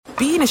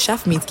being a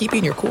chef means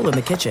keeping your cool in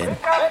the kitchen.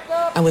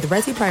 And with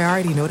Resi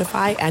Priority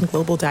Notify and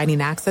Global Dining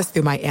Access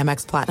through my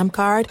Amex Platinum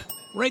card,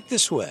 right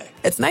this way.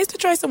 It's nice to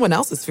try someone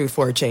else's food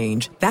for a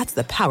change. That's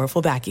the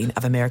powerful backing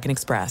of American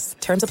Express.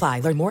 Terms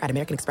apply. Learn more at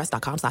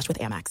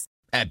americanexpress.com/withAmex.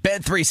 At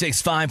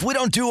Bet365, we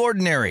don't do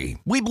ordinary.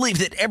 We believe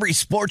that every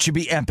sport should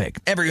be epic.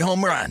 Every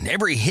home run,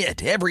 every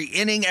hit, every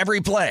inning, every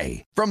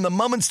play. From the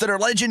moments that are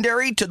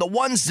legendary to the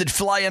ones that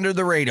fly under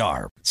the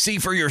radar. See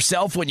for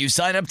yourself when you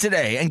sign up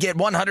today and get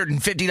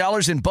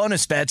 $150 in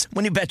bonus bets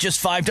when you bet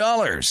just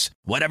 $5.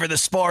 Whatever the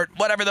sport,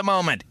 whatever the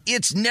moment,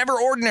 it's never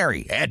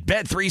ordinary at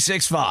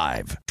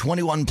Bet365.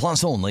 21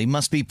 plus only.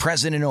 Must be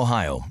present in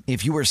Ohio.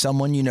 If you or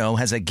someone you know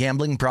has a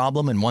gambling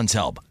problem and wants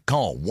help,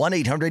 call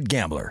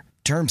 1-800-GAMBLER.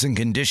 Terms and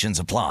conditions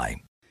apply.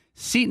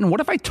 Seton, what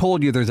if I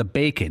told you there's a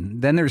bacon,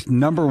 then there's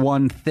number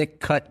one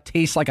thick cut,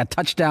 tastes like a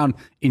touchdown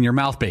in your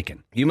mouth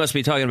bacon? You must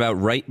be talking about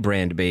Wright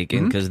brand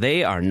bacon, because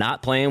they are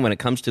not playing when it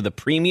comes to the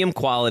premium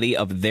quality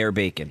of their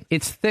bacon.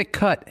 It's thick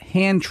cut,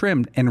 hand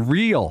trimmed, and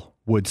real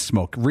wood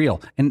smoke.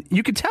 Real. And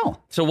you can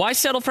tell. So why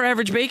settle for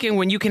average bacon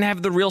when you can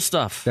have the real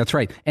stuff? That's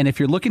right. And if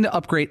you're looking to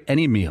upgrade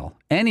any meal,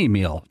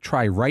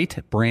 try Wright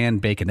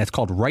brand bacon. That's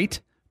called Wright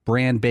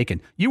brand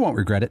bacon. You won't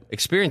regret it.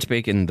 Experience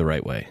bacon the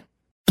right way.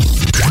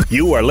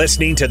 You are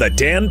listening to The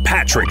Dan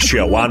Patrick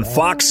Show on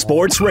Fox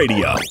Sports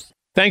Radio.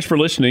 Thanks for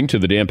listening to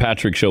The Dan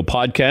Patrick Show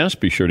podcast.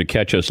 Be sure to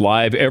catch us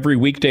live every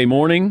weekday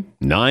morning,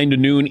 9 to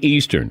noon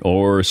Eastern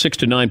or 6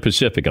 to 9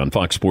 Pacific on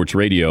Fox Sports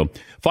Radio.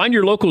 Find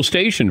your local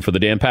station for The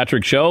Dan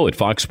Patrick Show at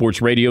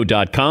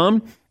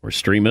foxsportsradio.com or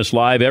stream us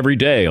live every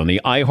day on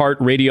the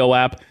iHeartRadio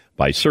app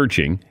by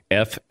searching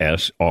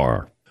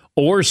FSR.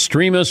 Or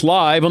stream us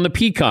live on the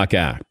Peacock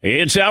app.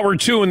 It's hour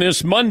 2 on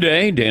this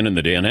Monday. Dan and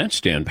the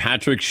Danettes, Dan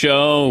Patrick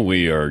Show.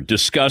 We are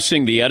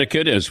discussing the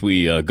etiquette as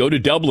we go to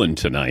Dublin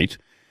tonight.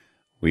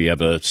 We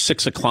have a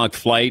 6 o'clock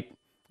flight,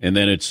 and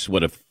then it's,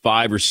 a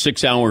 5 or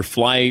 6 hour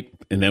flight,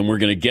 and then we're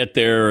going to get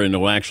there, and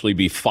it'll actually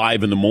be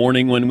 5 in the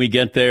morning when we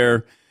get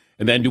there.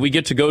 And then do we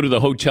get to go to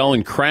the hotel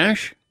and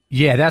crash?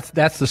 Yeah,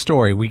 that's the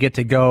story. We get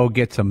to go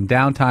get some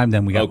downtime,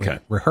 then we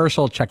got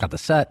rehearsal, check out the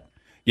set.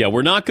 Yeah,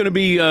 we're not going to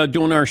be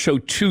doing our show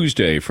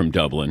Tuesday from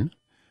Dublin,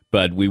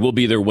 but we will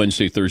be there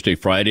Wednesday, Thursday,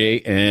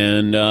 Friday.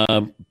 And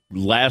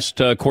last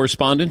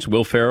correspondence,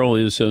 Will Ferrell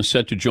is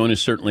set to join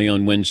us certainly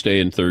on Wednesday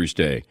and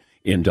Thursday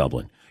in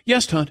Dublin.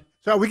 Yes, Todd?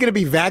 So are we going to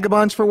be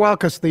vagabonds for a while?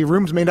 Because the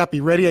rooms may not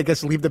be ready. I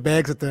guess leave the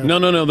bags at the No,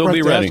 they'll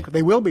be ready.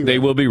 They will be ready. They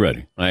will be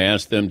ready. I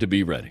asked them to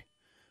be ready.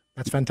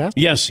 That's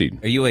fantastic. Yes, Eden.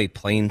 Are you a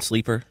plane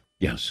sleeper?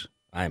 Yes.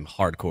 I'm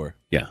hardcore.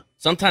 Yeah.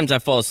 Sometimes I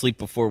fall asleep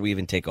before we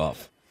even take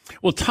off.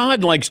 Well,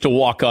 Todd likes to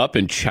walk up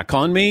and check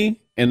on me,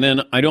 and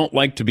then I don't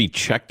like to be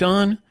checked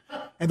on.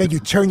 And then you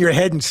turn your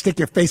head and stick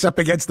your face up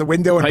against the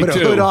window and put a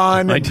hood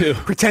on. I do.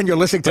 Pretend you're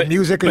listening to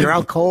music and you're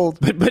out cold.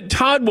 But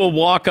Todd will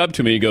walk up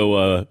to me and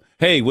go,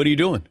 hey, what are you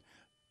doing?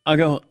 I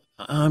go,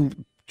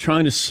 I'm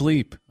trying to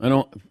sleep.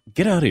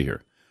 Get out of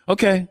here.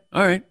 Okay.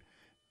 All right.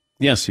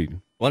 Yes,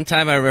 Eden. One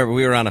time I remember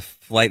we were on a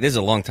flight. This is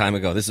a long time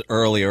ago. This is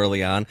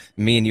early on.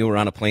 Me and you were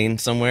on a plane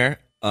somewhere.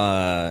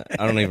 I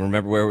don't even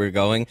remember where we were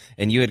going,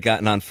 and you had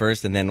gotten on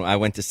first, and then I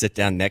went to sit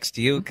down next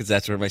to you because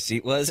that's where my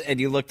seat was, and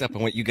you looked up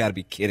and went, "You got to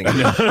be kidding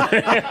me!"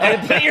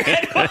 And put your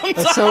headphones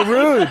That's so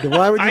rude.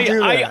 Why would you do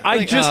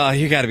that?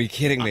 You got to be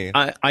kidding me.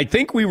 I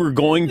think we were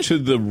going to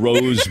the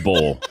Rose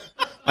Bowl.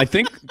 I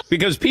think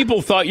because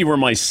people thought you were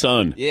my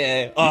son.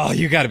 Yeah. Oh,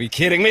 you got to be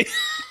kidding me.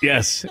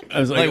 Yes. I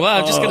was like, well,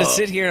 I'm just going to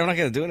sit here. I'm not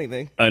going to do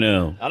anything. I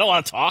know. I don't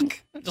want to talk.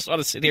 I just want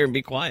to sit here and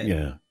be quiet.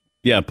 Yeah.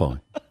 Yeah, Paul.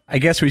 I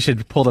guess we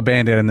should pull the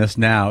Band-Aid on this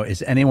now.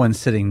 Is anyone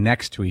sitting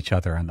next to each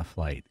other on the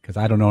flight? Because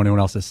I don't know anyone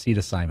else's seat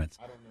assignments.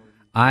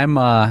 I'm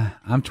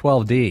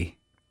 12D.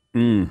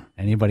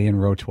 Anybody in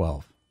row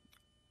 12?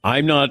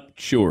 I'm not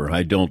sure.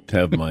 I don't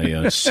have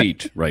my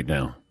seat right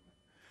now.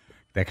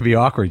 That could be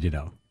awkward, you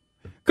know.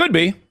 Could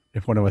be.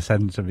 If one of us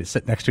had to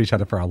sit next to each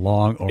other for a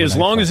long overnight as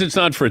long flight. as it's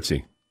not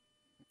Fritzy.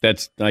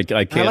 That's I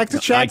can't. I like to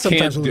chat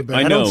sometimes a little bit.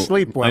 I know, don't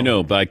sleep well. I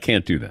know, but I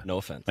can't do that. No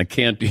offense. I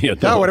can't. Yeah,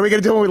 no, what are we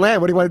going to do when we land?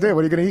 What do you want to do?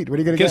 What are you going to eat? What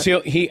are you going to get?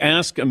 Because he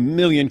asked a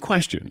million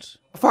questions.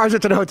 How far is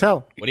it to the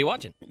hotel? What are you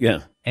watching?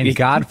 Yeah. And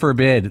God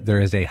forbid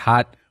there is a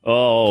hot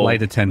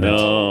flight attendant.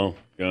 Oh,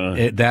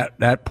 God.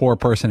 That poor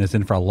person is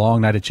in for a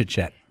long night of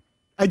chit-chat.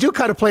 I do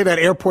kind of play that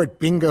airport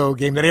bingo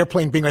game, that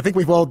airplane bingo. I think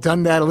we've all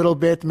done that a little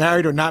bit,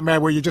 married or not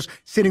married, where you're just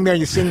sitting there and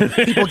you're seeing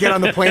people get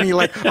on the plane and you're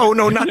like, oh,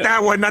 no, not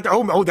that one.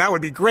 Oh, that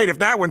would be great if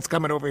that one's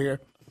coming over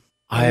here.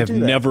 I have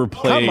never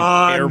played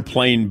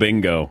airplane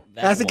bingo.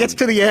 As it gets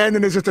to the end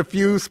and there's just a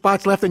few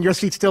spots left and your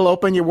seat's still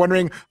open, you're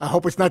wondering, I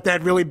hope it's not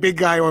that really big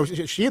guy. Or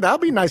that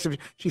would be nice if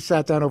she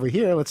sat down over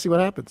here. Let's see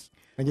what happens.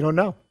 And you don't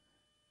know.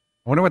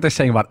 I wonder what they're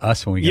saying about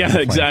us when we get on the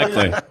plane.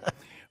 Exactly.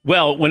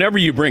 Well, whenever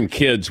you bring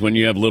kids, when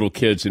you have little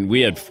kids, and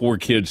we had 4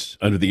 kids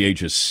under the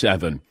age of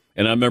 7,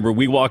 and I remember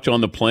we walked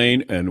on the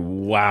plane,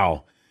 and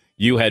wow,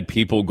 you had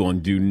people going,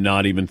 do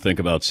not even think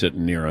about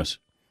sitting near us.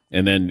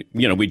 And then,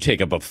 we'd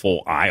take up a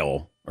full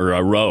aisle or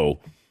a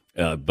row.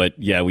 But,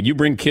 yeah, when you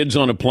bring kids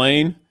on a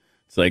plane,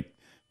 it's like,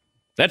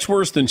 that's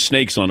worse than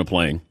snakes on a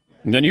plane.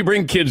 And then you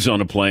bring kids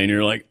on a plane,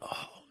 you're like,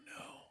 oh,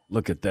 no,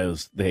 look at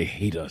those. They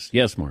hate us.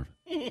 Yes, Marv.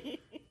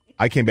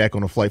 I came back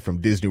on a flight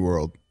from Disney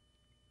World.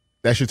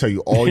 That should tell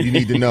you all you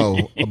need to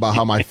know about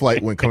how my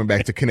flight went coming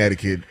back to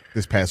Connecticut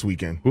this past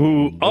weekend.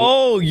 Ooh,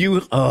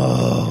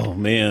 oh,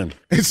 man.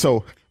 And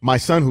so my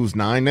son, who's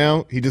 9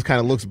 now, he just kind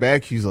of looks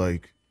back. He's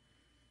like,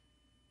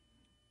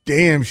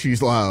 damn,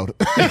 she's loud.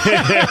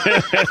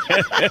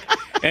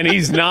 And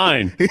he's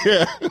 9.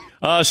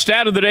 Yeah.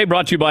 Stat of the day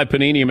brought to you by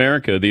Panini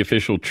America, the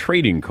official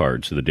trading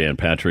cards of the Dan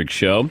Patrick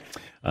Show.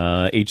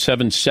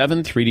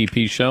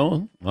 877-3DP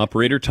Show.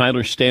 Operator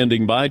Tyler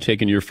standing by,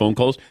 taking your phone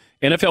calls.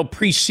 NFL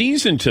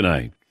preseason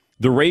tonight.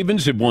 The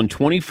Ravens have won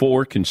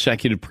 24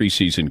 consecutive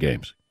preseason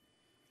games.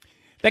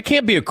 That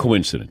can't be a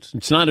coincidence.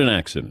 It's not an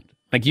accident.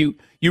 Like you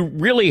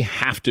really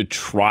have to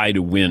try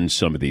to win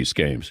some of these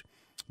games.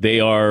 They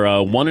are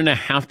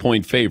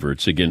 1.5-point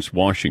favorites against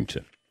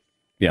Washington.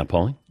 Yeah,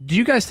 Paulie? Do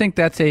you guys think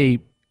that's a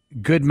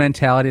good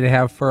mentality to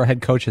have for a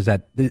head coach, is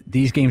that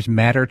these games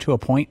matter to a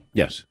point?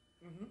 Yes.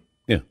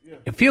 Yeah.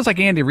 It feels like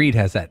Andy Reid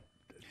has that.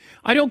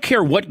 I don't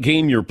care what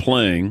game you're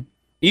playing,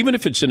 even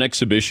if it's an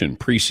exhibition,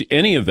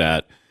 any of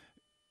that,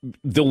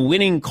 the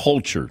winning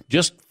culture,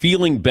 just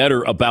feeling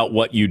better about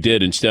what you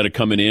did instead of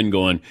coming in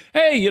going,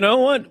 hey, you know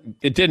what?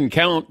 It didn't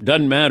count,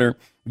 doesn't matter.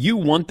 You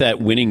want that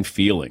winning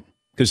feeling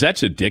because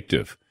that's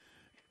addictive.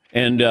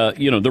 And,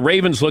 the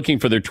Ravens looking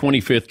for their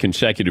 25th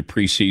consecutive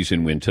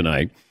preseason win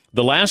tonight.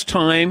 The last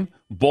time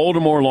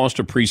Baltimore lost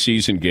a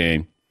preseason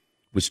game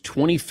was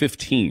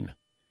 2015.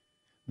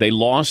 They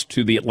lost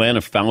to the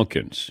Atlanta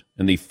Falcons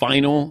in the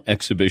final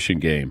exhibition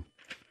game,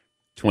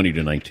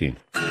 20-19.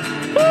 Woo!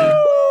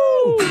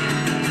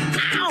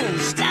 Ow!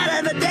 Stat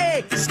of the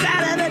day!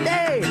 Stat of the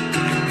day!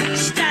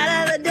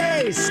 Stat of the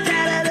day!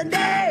 Stat of the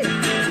day!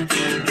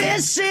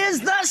 This is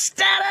the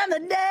stat of the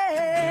day!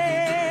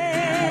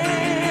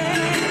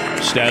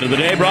 Stat of the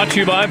day brought to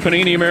you by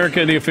Panini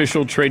America, the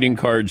official trading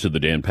cards of the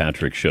Dan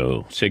Patrick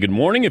Show. Say good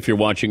morning if you're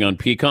watching on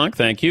Peacock.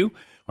 Thank you.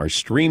 Our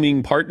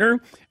streaming partner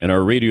and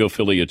our radio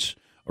affiliates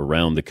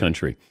around the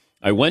country.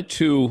 I went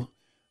to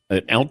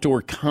an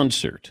outdoor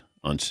concert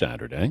on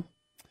Saturday,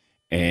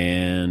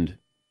 and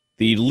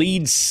the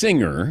lead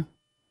singer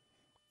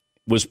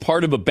was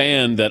part of a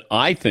band that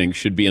I think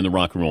should be in the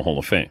Rock and Roll Hall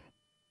of Fame.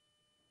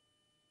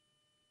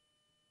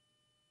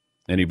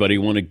 Anybody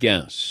want to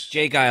guess?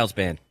 Jay Giles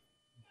Band.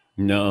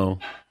 No.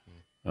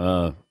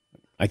 I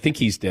think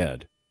he's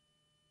dead.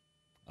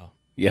 Oh.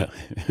 Yeah.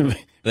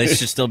 They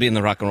should still be in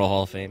the Rock and Roll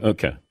Hall of Fame.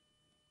 Okay.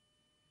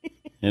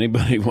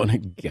 Anybody want to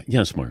guess?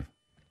 Yes, Marv.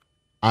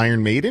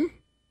 Iron Maiden?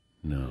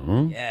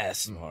 No.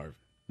 Yes, Marv.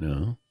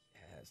 No.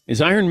 Yes.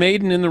 Is Iron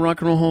Maiden in the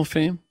Rock and Roll Hall of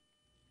Fame?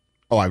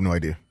 Oh, I have no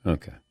idea.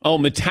 Okay. Oh,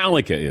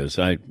 Metallica is.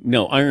 I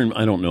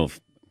don't know if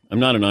I'm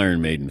not an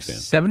Iron Maiden fan.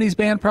 70s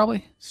band,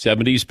 probably?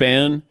 70s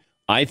band,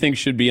 I think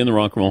should be in the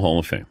Rock and Roll Hall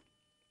of Fame.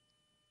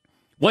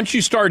 Once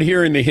you start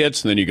hearing the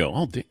hits, and then you go,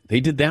 oh, they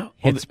did that?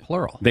 Hits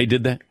plural. They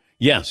did that?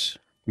 Yes.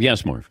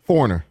 Yes, Marv.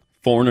 Foreigner.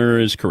 Foreigner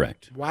is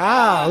correct.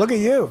 Wow, look at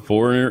you.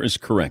 Foreigner is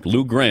correct.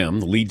 Lou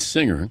Gramm, the lead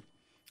singer,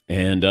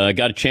 and I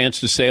got a chance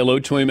to say hello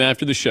to him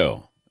after the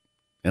show.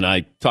 And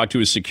I talked to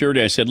his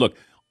security. I said, look,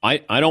 I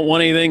don't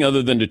want anything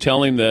other than to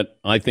tell him that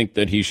I think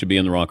that he should be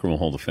in the Rock and Roll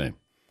Hall of Fame.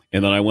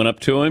 And then I went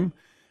up to him,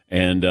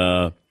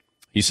 and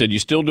he said, you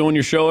still doing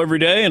your show every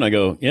day? And I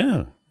go,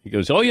 yeah. He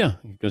goes, oh, yeah.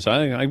 He goes,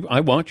 I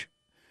watch.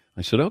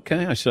 I said,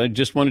 okay. I said, I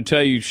just want to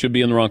tell you should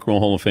be in the Rock and Roll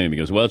Hall of Fame. He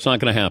goes, well, it's not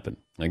going to happen.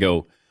 I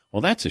go,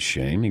 well, that's a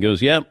shame. He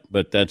goes, yeah,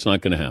 but that's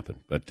not going to happen.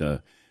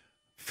 But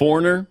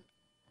Foreigner,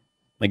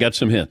 they got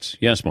some hits.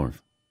 Yes,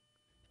 Marv.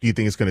 Do you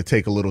think it's going to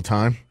take a little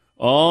time?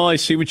 Oh, I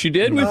see what you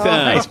did with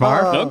that. Nice,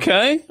 Marv.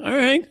 Okay. All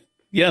right.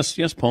 Yes,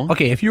 Paul.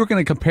 Okay, if you were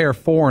going to compare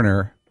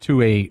Foreigner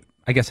to an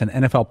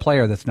NFL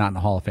player that's not in the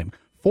Hall of Fame,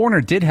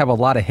 Foreigner did have a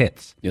lot of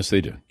hits. Yes,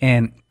 they do.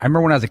 And I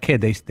remember when I was a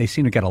kid, they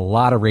seemed to get a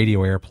lot of radio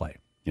airplay.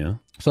 Yeah.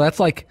 So that's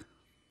like,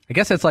 I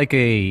guess that's like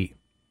an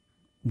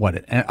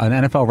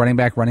NFL running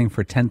back running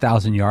for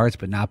 10,000 yards,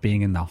 but not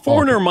being in the Hall.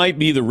 Foreigner might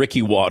be the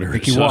Ricky Waters.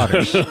 Ricky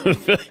Waters.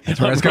 That's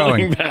where I was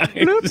going.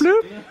 Bloop,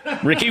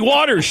 bloop. Ricky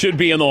Waters should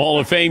be in the Hall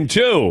of Fame,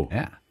 too.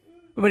 Yeah.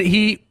 But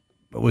he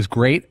was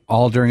great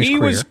all during his career.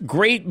 He was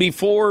great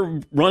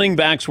before running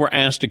backs were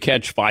asked to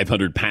catch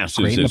 500 passes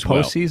great in as the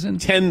well.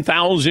 postseason.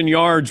 10,000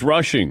 yards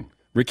rushing.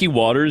 Ricky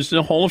Waters is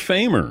a Hall of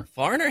Famer.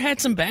 Foreigner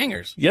had some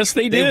bangers. Yes,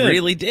 they did. They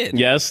really did.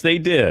 Yes, they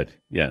did.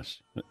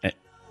 Yes. And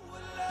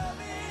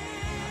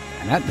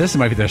this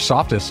might be their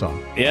softest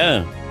song.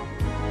 Yeah.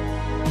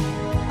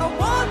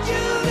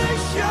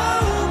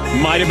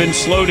 Might have been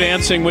slow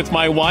dancing with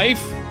my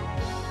wife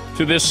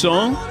to this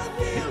song.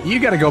 You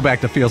got to go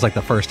back to feels like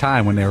the first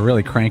time when they were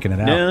really cranking it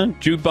out. Yeah,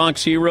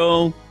 Jukebox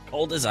Hero.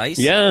 Cold as ice.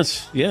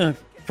 Yes, yeah.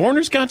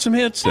 Foreigner's got some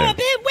hits there. I've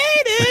been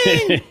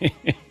waiting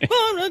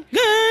for a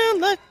girl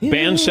like you.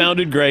 Band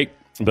sounded great.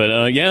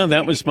 But, yeah,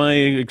 that was my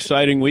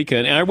exciting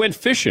weekend. And I went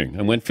fishing.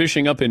 I went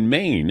fishing up in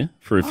Maine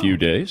for a few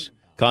days.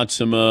 Caught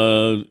some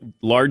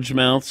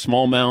largemouth,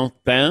 smallmouth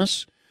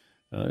bass.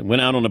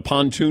 Went out on a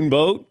pontoon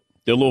boat.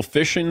 Did a little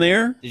fishing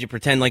there. Did you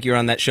pretend like you're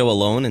on that show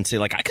alone and say,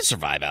 like, I could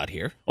survive out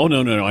here? Oh,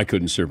 no, I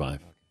couldn't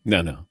survive.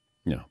 No.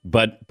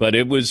 But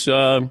it was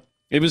fun,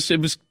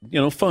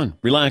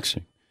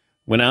 relaxing.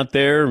 Went out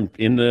there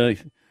in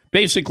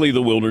basically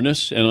the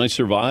wilderness, and I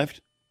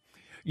survived.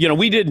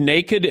 We did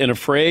Naked and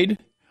Afraid.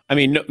 I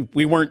mean, no,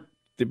 we weren't,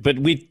 but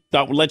we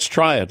thought, well, let's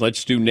try it.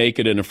 Let's do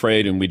Naked and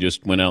Afraid, and we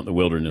just went out in the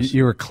wilderness.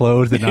 You were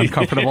clothed and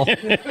uncomfortable.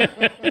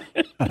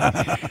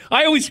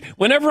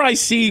 Whenever I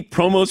see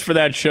promos for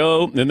that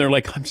show, and they're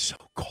like, I'm so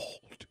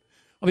cold,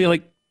 I'll be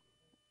like,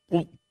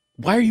 well,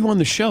 why are you on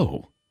the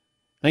show?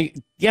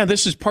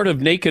 This is part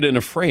of Naked and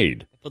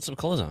Afraid. Put some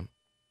clothes on.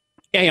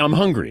 Hey, I'm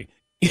hungry.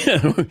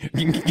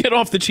 Get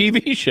off the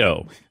TV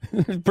show.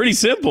 Pretty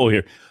simple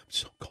here. I'm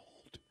so cold.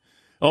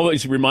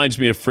 Always reminds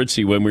me of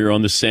Fritzy when we were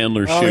on the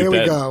Sandler shoot. Here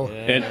we go.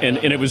 And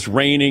it was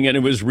raining and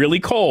it was really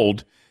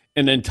cold.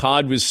 And then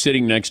Todd was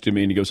sitting next to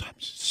me and he goes, I'm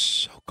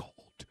so cold.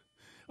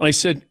 And I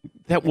said,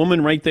 that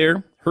woman right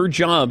there, her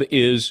job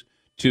is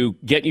to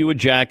get you a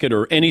jacket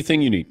or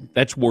anything you need.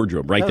 That's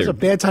wardrobe right there. That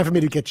was a bad time for me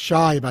to get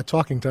shy about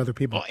talking to other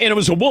people. And it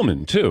was a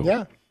woman, too.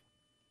 Yeah.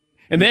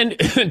 And then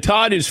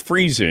Todd is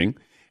freezing.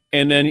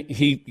 And then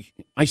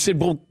I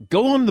said, well,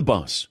 go on the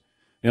bus,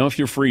 if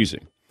you're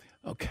freezing.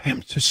 Okay,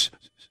 I'm just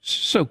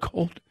so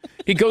cold.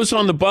 He goes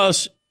on the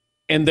bus,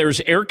 and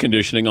there's air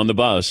conditioning on the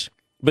bus.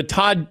 But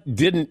Todd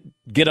didn't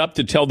get up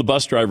to tell the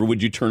bus driver,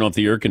 would you turn off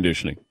the air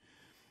conditioning?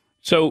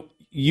 So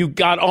you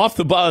got off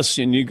the bus,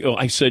 and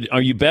I said,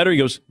 are you better? He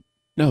goes,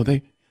 no,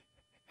 they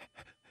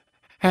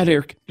had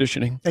air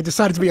conditioning. I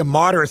decided to be a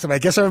martyr, so I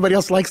guess everybody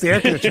else likes the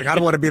air conditioning. I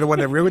don't want to be the one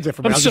that ruins it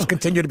for me. I'll just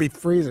continue to be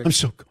freezing. I'm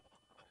so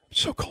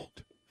cold.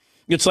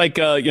 It's like,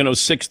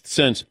 Sixth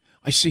Sense.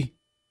 I see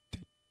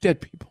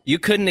dead people. You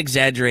couldn't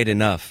exaggerate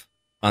enough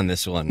on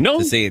this one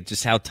to say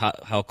just how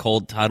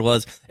cold Todd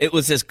was. It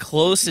was as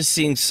close as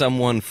seeing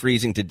someone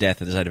freezing to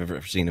death as I've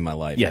ever seen in my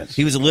life. Yes.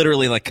 He was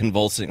literally like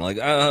convulsing. Like,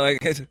 I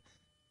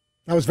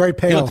was very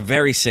pale. He looked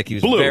very sick. He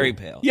was very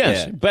pale.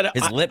 Yes, yeah. but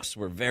his lips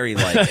were very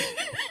light.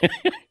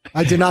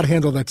 I did not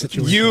handle that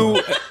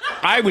situation.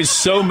 I was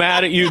so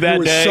mad at you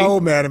that day. You were so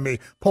mad at me.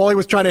 Paulie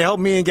was trying to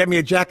help me and get me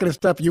a jacket and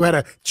stuff. You had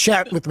a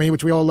chat with me,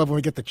 which we all love when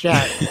we get the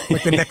chat.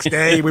 Like the next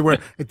day, we were,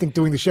 I think,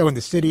 doing the show in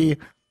the city.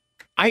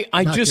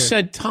 I just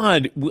said,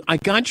 Todd, I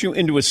got you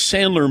into a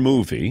Sandler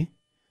movie,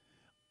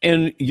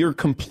 and you're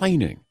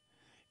complaining.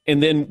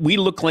 And then we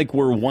look like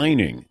we're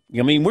whining.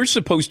 I mean, we're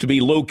supposed to be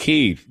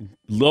low-key,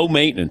 low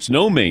maintenance,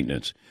 no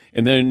maintenance.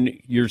 And then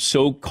you're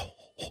so cold.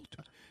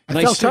 And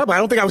I felt terrible. I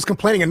don't think I was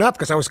complaining enough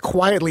because I was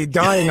quietly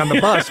dying on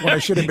the bus when I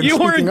should have been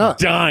speaking up. You weren't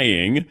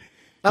dying.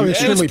 I was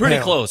extremely pretty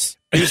pale. close.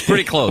 He was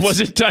pretty close. Was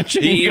it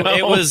touching?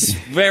 It was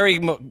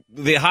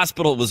the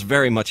hospital was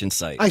very much in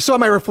sight. I saw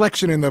my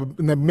reflection in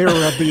the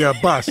mirror of the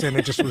bus, and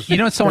it just was.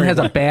 When someone has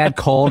a bad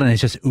cold and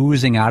it's just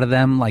oozing out of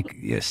them, like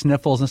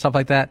sniffles and stuff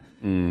like that,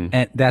 and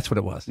that's what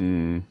it was.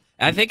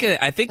 I think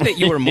that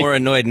you were more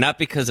annoyed not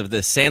because of the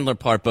Sandler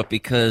part, but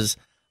because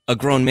a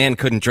grown man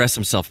couldn't dress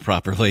himself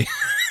properly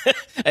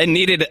and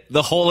needed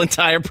the whole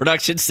entire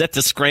production set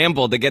to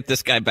scramble to get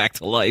this guy back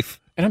to life.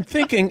 And I'm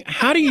thinking,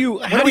 how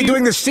are we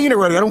doing this scene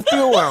already? I don't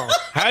feel well.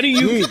 How do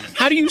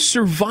you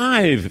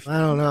survive? I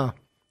don't know.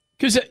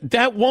 Because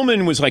that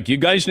woman was like, you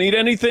guys need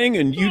anything?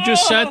 And you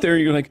just sat there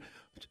and you're like,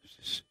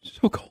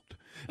 so cold.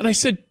 And I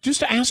said,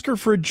 just ask her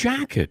for a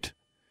jacket.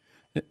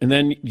 And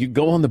then you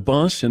go on the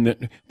bus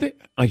and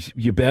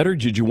you better?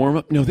 Did you warm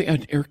up? No, they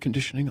had air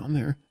conditioning on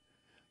there.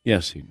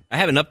 Yes. I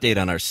have an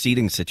update on our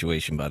seating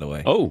situation, by the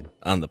way. Oh.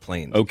 On the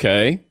plane.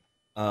 Okay.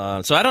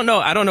 So I don't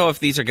know if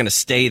these are going to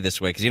stay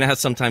this way, because you know how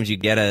sometimes you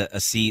get a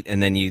seat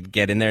and then you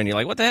get in there and you're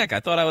like, what the heck? I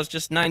thought I was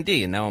just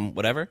 9D and now I'm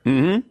whatever.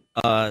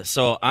 Mm-hmm.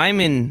 So I'm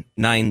in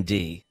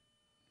 9D.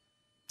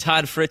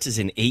 Todd Fritz is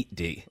in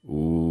 8D.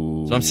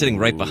 Ooh. So I'm sitting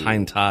right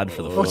behind Todd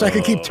for the so I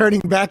can keep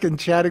turning back and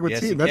chatting with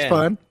Steve. That's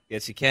fun.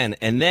 Yes, you can.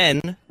 And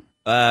then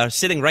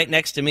sitting right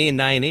next to me in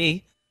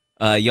 9E,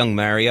 young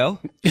Mario.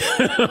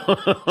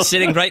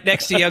 Sitting right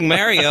next to young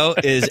Mario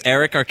is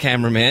Eric, our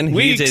cameraman.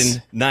 He's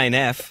in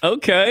 9F.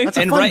 Okay. That's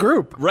a fun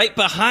group. Right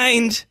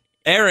behind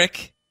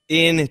Eric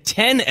in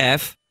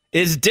 10F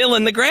is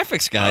Dylan, the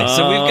graphics guy.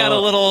 So we've got a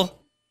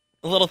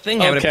little thing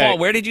happening. Okay. Paul,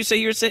 where did you say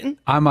you were sitting?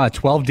 I'm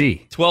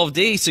 12D.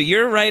 12D. So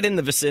you're right in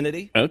the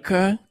vicinity.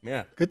 Okay.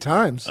 Yeah. Good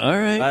times. All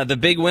right. The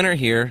big winner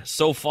here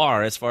so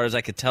far, as far as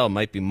I could tell,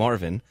 might be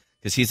Marvin,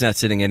 because he's not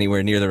sitting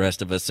anywhere near the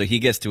rest of us. So he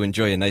gets to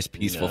enjoy a nice,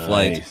 peaceful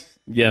flight.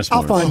 Yes,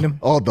 I'll find him.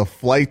 Oh, the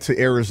flight to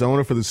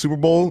Arizona for the Super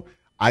Bowl.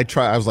 I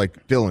was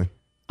like, Dylan,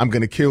 I'm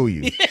going to kill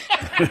you.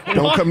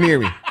 Don't come near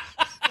me.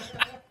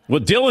 Well,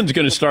 Dylan's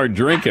going to start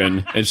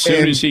drinking as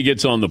soon as he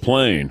gets on the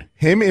plane.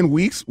 Him and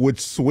Weeks would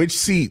switch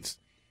seats.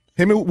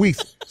 So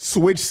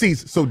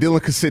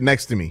Dylan could sit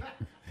next to me.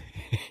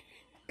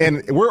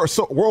 And we're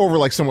over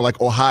like somewhere like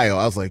Ohio.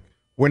 I was like,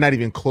 we're not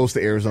even close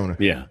to Arizona.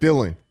 Yeah.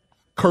 Dylan,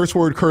 curse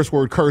word, curse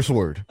word, curse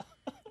word.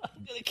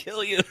 I'm going to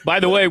kill you. By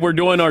the way, we're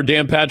doing our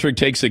Dan Patrick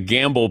Takes a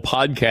Gamble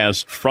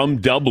podcast from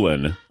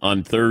Dublin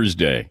on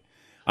Thursday.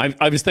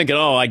 I was thinking,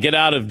 I get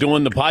out of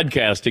doing the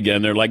podcast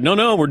again. They're like,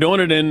 no, we're doing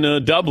it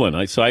in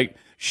Dublin.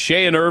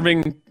 Shay and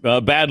Irving,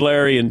 Bad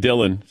Larry and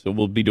Dylan. So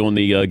we'll be doing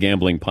the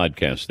gambling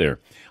podcast there.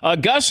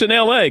 Gus in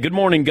L.A. Good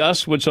morning,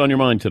 Gus. What's on your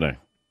mind today?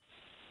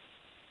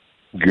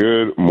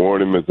 Good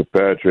morning, Mr.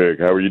 Patrick.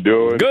 How are you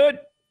doing? Good.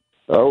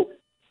 Oh,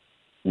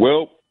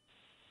 well,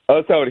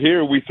 us out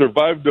here, we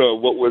survived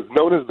what was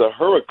known as the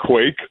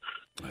hurricane.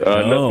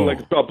 Nothing like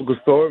a tropical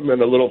storm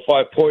and a little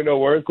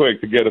 5.0 earthquake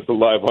to get us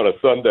alive on a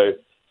Sunday.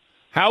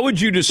 How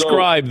would you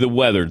describe the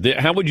weather?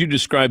 How would you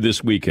describe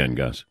this weekend,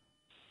 Gus?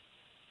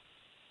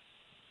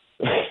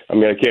 I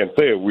mean, I can't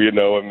say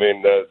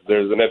it.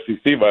 There's an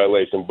FCC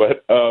violation,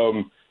 but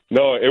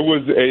no, it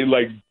was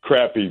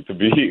crappy, to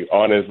be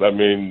honest. I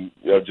mean,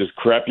 just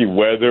crappy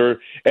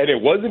weather. And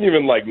it wasn't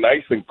even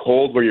nice and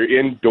cold where you're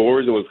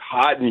indoors. It was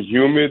hot and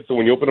humid. So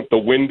when you open up the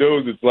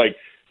windows, it's like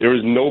there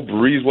was no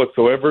breeze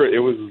whatsoever.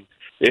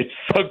 It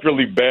sucked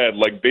really bad.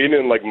 Like being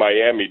in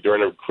Miami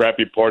during a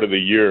crappy part of the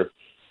year.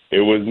 It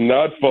was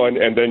not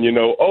fun. And then,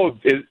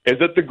 is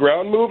it the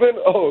ground moving?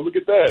 Oh, look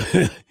at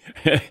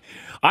that.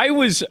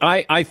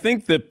 I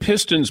think the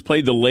Pistons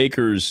played the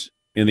Lakers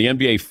in the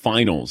NBA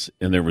Finals,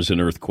 and there was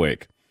an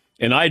earthquake.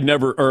 And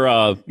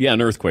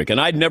an earthquake. And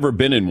I'd never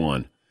been in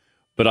one,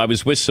 but I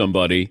was with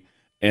somebody,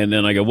 and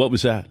then I go, what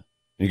was that? And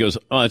he goes,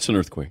 oh, it's an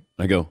earthquake.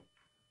 I go,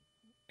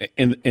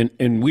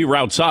 and we were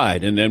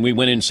outside, and then we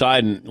went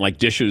inside, and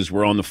dishes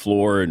were on the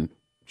floor and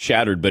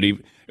shattered, but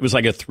it was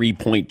like a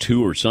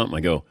 3.2 or something.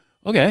 I go,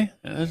 okay,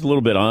 that's a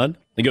little bit odd.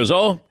 He goes,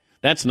 oh,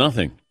 that's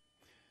nothing.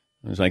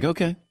 I was like,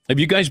 okay. Have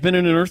you guys been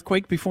in an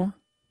earthquake before?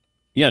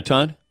 Yeah,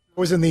 Todd? I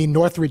was in the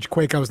Northridge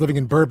quake. I was living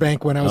in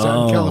Burbank when I was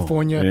out in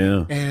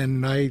California,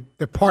 and the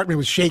apartment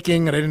was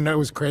shaking, and I didn't know it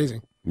was crazy.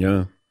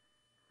 Yeah.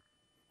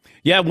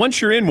 Yeah, once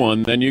you're in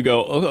one, then you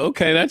go, oh,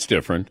 okay, that's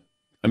different.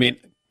 I mean,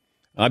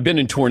 I've been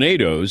in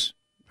tornadoes,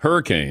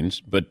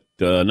 hurricanes, but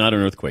not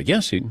an earthquake.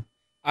 Yes, Eden?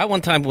 I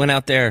one time went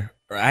out there.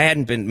 I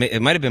hadn't been.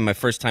 It might have been my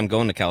first time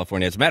going to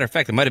California. As a matter of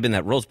fact, it might have been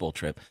that Rose Bowl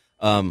trip.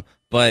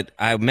 But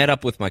I met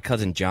up with my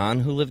cousin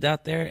John, who lived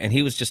out there, and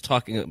he was just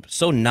talking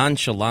so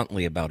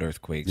nonchalantly about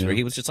earthquakes, where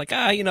he was just like,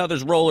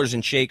 there's rollers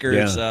and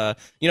shakers. A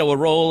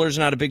roller's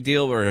not a big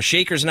deal, or a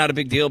shaker's not a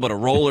big deal, but a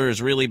roller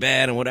is really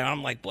bad, and whatever.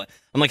 I'm like, what?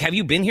 I'm like, have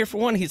you been here for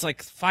one? He's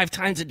like 5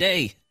 times a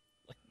day.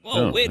 Like,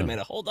 whoa, wait a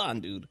minute, hold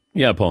on, dude.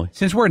 Yeah, Paul.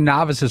 Since we're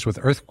novices with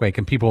earthquake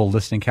and people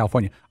listening in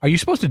California, are you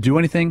supposed to do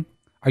anything?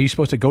 Are you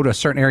supposed to go to a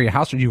certain area of your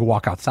house, or do you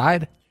walk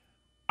outside?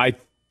 I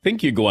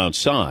think you go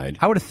outside.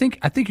 I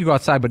think you go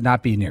outside, but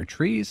not be near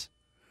trees.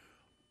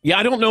 Yeah,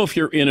 I don't know if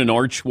you're in an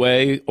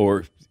archway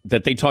or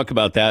that they talk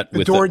about that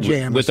with door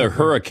jam with a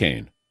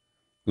hurricane.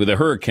 With a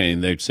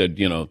hurricane, they said,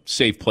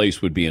 safe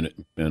place would be in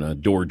a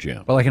door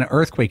jam. But like in an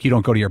earthquake, you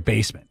don't go to your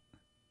basement.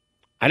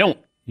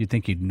 You'd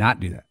think you'd not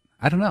do that.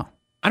 I don't know.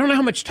 I don't know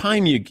how much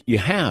time you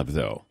have,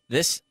 though.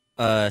 This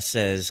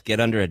says get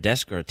under a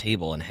desk or a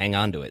table and hang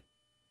on to it.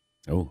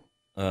 Oh.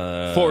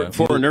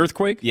 For an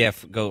earthquake? Yeah,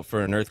 go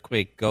for an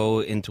earthquake. Go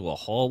into a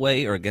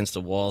hallway or against a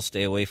wall.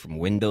 Stay away from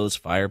windows,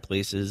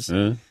 fireplaces.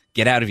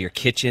 Get out of your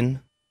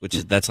kitchen,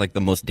 that's like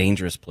the most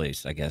dangerous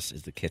place, I guess,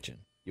 is the kitchen.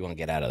 You want to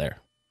get out of there.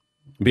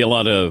 Be a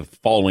lot of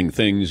falling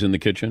things in the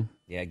kitchen.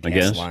 Yeah,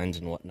 gas lines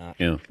and whatnot.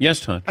 Yeah.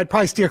 Yes, Todd. I'd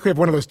probably steer clear of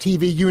one of those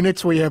TV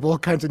units where you have all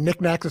kinds of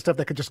knickknacks and stuff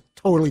that could just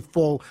totally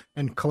fall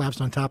and collapse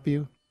on top of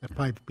you. That'd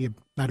probably be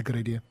not a good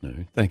idea. All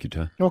right. Thank you,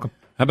 Todd. You're welcome.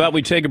 How about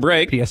we take a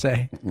break?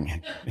 PSA.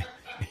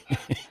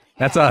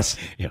 That's us.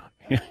 Yeah.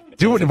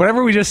 Do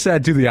whatever we just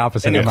said. Do the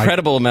opposite. An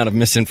incredible amount of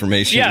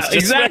misinformation. Yeah,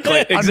 exactly.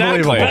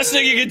 Unbelievable. The best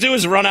thing you can do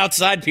is run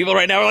outside. People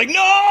right now are like,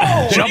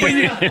 no! Jump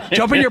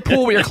in your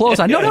pool with your clothes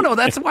on. No.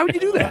 Why would you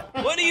do that?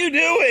 What are you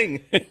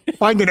doing?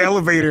 Find an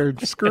elevator.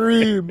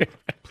 Scream.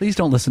 Please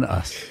don't listen to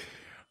us.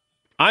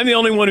 I'm the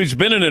only one who's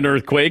been in an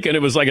earthquake, and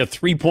it was like a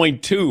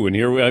 3.2, and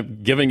here we're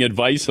giving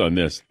advice on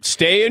this.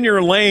 Stay in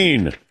your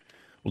lane.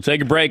 We'll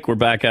take a break. We're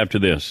back after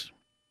this.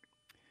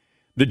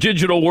 The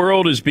digital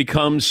world has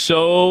become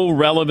so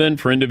relevant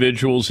for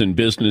individuals and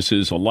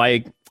businesses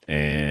alike,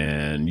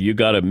 and you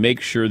got to make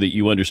sure that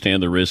you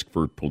understand the risk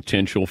for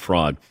potential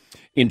fraud.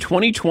 In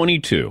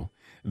 2022,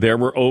 there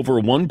were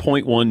over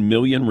 1.1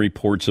 million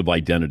reports of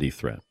identity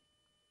threat.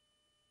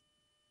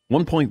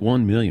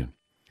 1.1 million.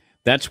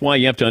 That's why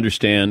you have to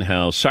understand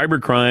how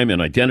cybercrime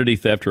and identity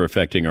theft are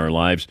affecting our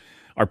lives.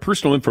 Our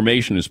personal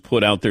information is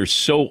put out there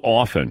so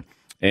often.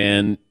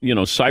 And,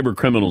 cyber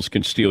criminals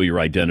can steal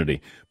your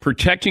identity.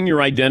 Protecting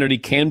your identity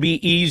can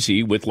be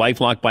easy with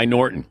LifeLock by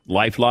Norton.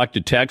 LifeLock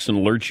detects and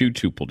alerts you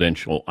to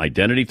potential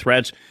identity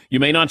threats you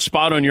may not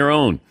spot on your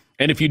own.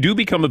 And if you do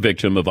become a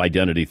victim of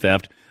identity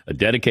theft, a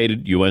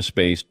dedicated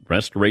U.S.-based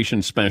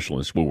restoration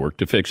specialist will work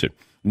to fix it.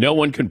 No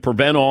one can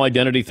prevent all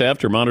identity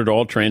theft or monitor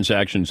all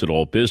transactions at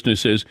all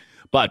businesses,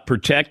 but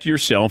protect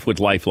yourself with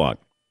LifeLock.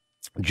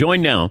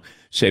 Join now.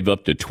 Save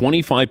up to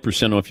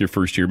 25% off your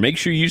first year. Make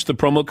sure you use the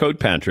promo code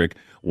Patrick,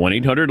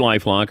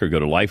 1-800-LifeLock, or go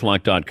to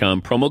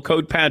LifeLock.com. Promo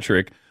code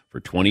Patrick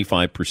for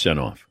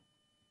 25% off.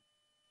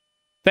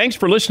 Thanks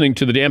for listening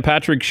to the Dan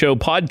Patrick Show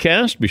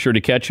podcast. Be sure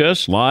to catch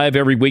us live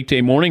every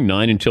weekday morning,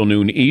 9 until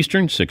noon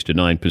Eastern, 6 to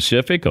 9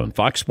 Pacific on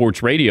Fox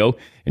Sports Radio.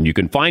 And you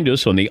can find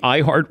us on the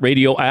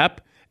iHeartRadio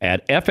app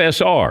at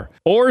FSR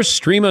or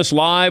stream us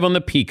live on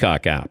the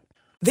Peacock app.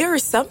 There are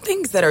some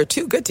things that are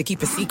too good to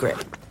keep a secret.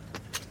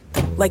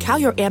 Like how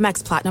your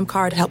Amex Platinum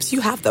card helps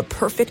you have the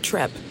perfect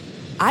trip.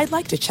 I'd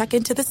like to check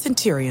into the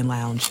Centurion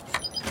Lounge.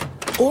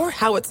 Or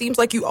how it seems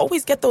like you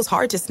always get those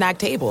hard-to-snag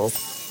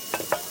tables.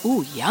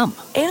 Ooh, yum.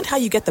 And how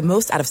you get the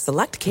most out of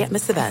select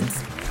can't-miss events.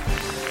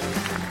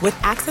 With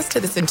access to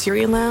the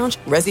Centurion Lounge,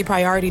 Resi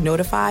Priority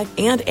Notified,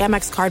 and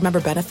Amex card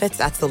member benefits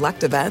at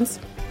select events,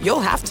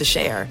 you'll have to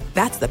share.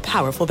 That's the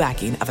powerful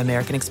backing of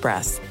American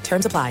Express.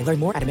 Terms apply. Learn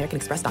more at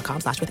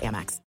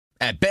americanexpress.com/withAmex.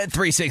 At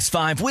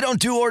Bet365, we don't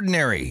do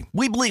ordinary.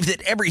 We believe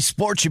that every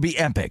sport should be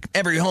epic.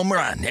 Every home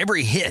run,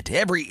 every hit,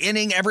 every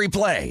inning, every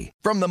play.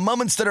 From the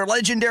moments that are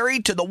legendary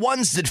to the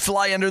ones that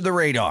fly under the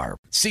radar.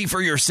 See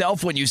for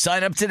yourself when you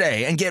sign up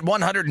today and get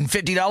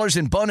 $150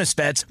 in bonus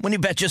bets when you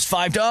bet just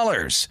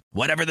 $5.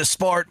 Whatever the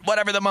sport,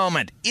 whatever the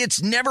moment,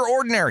 it's never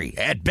ordinary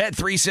at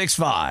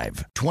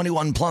Bet365.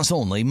 21 plus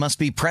only. Must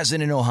be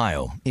present in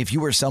Ohio. If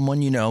you or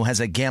someone you know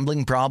has a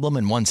gambling problem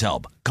and wants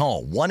help,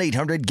 call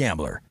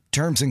 1-800-GAMBLER.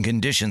 Terms and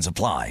conditions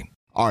apply.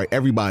 All right,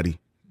 everybody,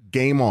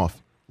 game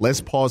off. Let's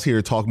pause here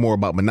to talk more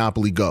about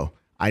Monopoly Go.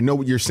 I know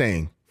what you're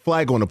saying.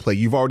 Flag on the play.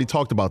 You've already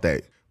talked about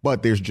that.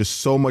 But there's just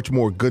so much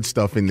more good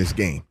stuff in this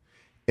game.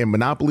 In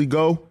Monopoly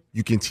Go,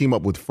 you can team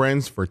up with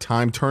friends for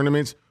timed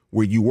tournaments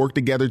where you work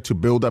together to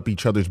build up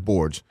each other's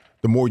boards.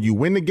 The more you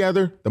win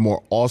together, the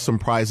more awesome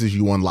prizes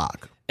you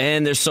unlock.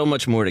 And there's so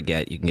much more to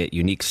get. You can get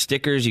unique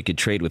stickers. You could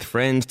trade with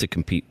friends to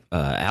compete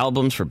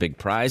albums for big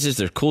prizes.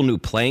 There's cool new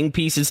playing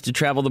pieces to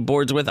travel the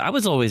boards with. I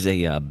was always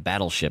a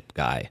Battleship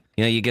guy.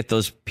 You know, you get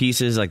those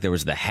pieces, like there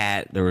was the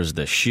hat, there was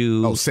the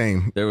shoe. Oh,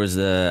 same.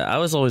 I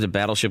was always a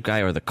Battleship guy,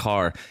 or the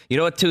car. You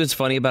know what, too, is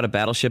funny about a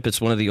Battleship? It's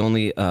one of the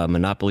only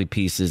Monopoly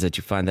pieces that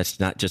you find that's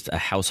not just a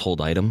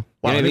household item.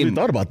 Wow, You know I what never even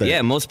thought about that.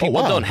 Yeah, most people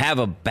wow. don't have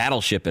a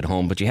Battleship at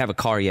home, but you have a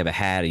car, you have a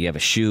hat, you have a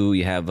shoe,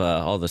 you have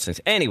all those things.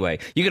 Anyway,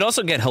 you can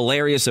also get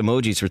hilarious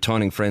emojis for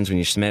taunting friends when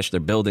you smash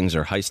their buildings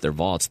or heist their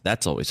vaults.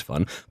 That's always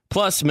fun.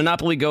 Plus,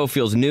 Monopoly Go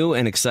feels new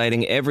and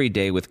exciting every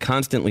day with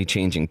constantly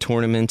changing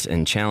tournaments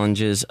and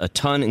challenges. A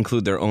ton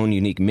include their own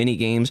unique mini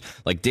games,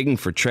 like digging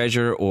for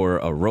treasure or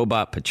a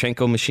robot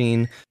Pachinko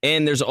machine.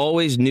 And there's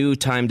always new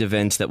timed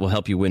events that will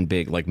help you win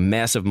big, like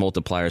massive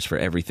multipliers for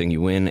everything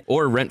you win,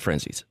 or rent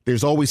frenzies.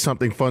 There's always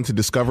something fun to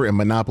discover in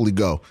Monopoly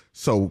Go.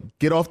 So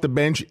get off the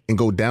bench and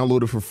go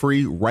download it for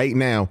free right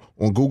now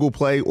on Google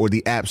Play or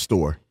the App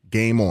Store.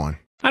 Game on.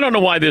 I don't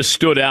know why this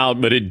stood out,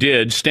 but it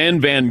did.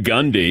 Stan Van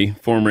Gundy,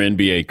 former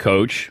NBA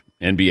coach,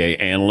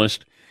 NBA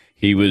analyst,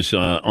 he was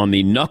on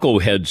the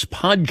Knuckleheads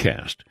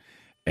podcast,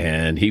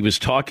 and he was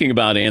talking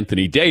about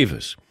Anthony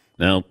Davis.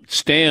 Now,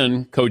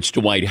 Stan coached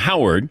Dwight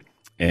Howard,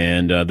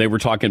 and they were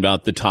talking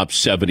about the top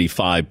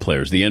 75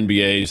 players, the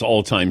NBA's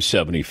all-time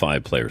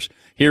 75 players.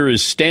 Here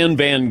is Stan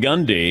Van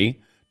Gundy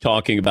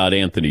talking about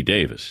Anthony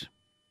Davis.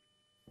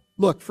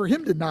 Look, for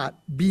him to not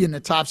be in the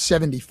top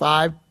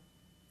 75,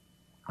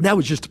 that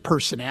was just a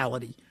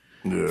personality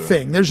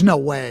thing. There's no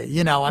way,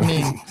 I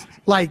mean,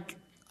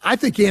 I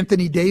think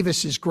Anthony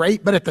Davis is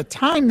great, but at the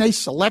time they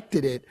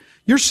selected it,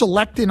 you're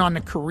selecting on the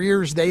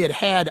careers they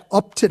had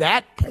up to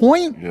that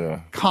point.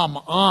 Yeah. Come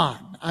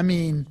on. I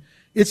mean,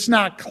 it's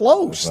not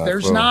close.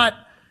 There's not,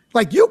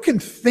 you can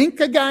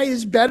think a guy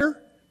is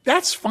better.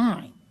 That's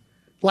fine.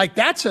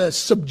 That's a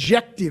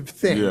subjective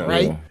thing,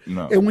 right? Yeah,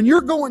 no. And when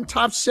you're going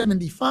top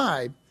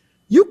 75,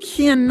 you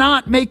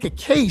cannot make a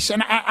case,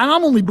 and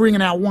I'm only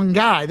bringing out one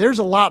guy. There's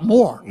a lot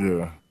more.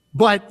 Yeah.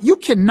 But you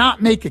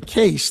cannot make a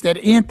case that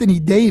Anthony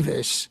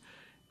Davis,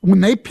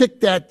 when they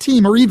picked that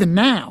team, or even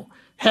now,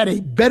 had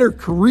a better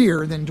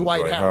career than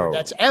Dwight Howard.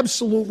 That's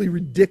absolutely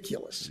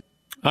ridiculous.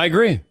 I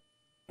agree.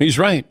 He's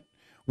right.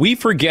 We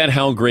forget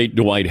how great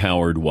Dwight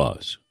Howard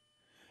was.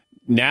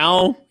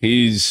 Now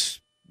he's,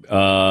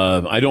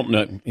 I don't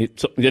know,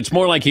 it's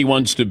more like he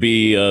wants to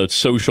be a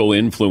social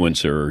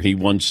influencer. He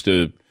wants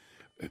to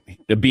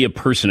be a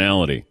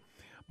personality.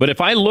 But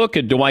if I look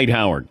at Dwight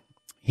Howard,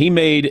 he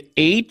made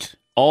 8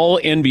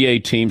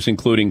 all-NBA teams,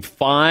 including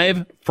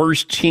 5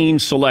 first-team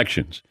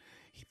selections,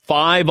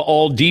 5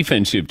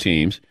 all-defensive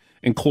teams,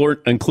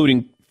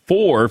 including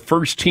 4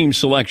 first-team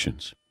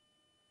selections.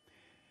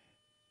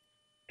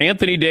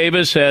 Anthony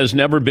Davis has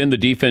never been the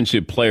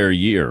defensive player a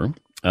year.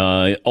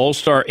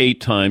 All-Star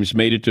 8 times,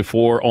 made it to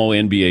 4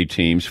 all-NBA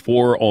teams,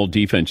 4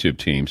 all-defensive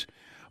teams.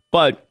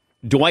 But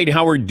Dwight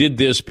Howard did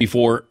this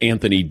before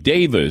Anthony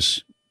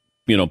Davis,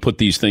 put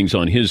these things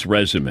on his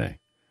resume.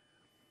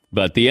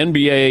 But the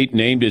NBA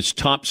named its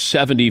top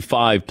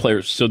 75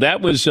 players. So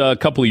that was a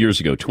couple of years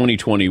ago,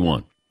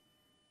 2021.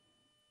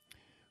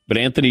 But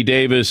Anthony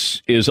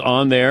Davis is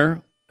on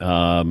there.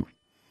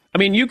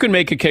 You can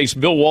make a case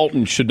Bill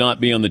Walton should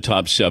not be on the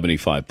top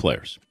 75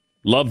 players.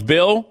 Love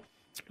Bill.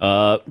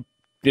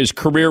 His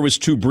career was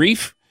too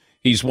brief.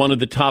 He's one of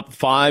the top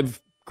 5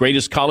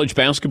 greatest college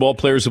basketball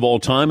players of all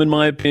time, in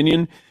my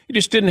opinion. He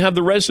just didn't have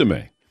the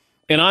resume.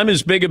 And I'm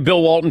as big a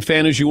Bill Walton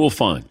fan as you will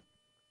find.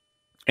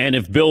 And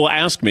if Bill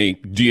asked me,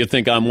 do you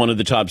think I'm one of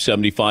the top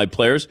 75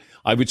 players?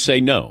 I would say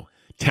no.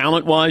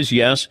 Talent-wise,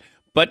 yes.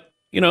 But,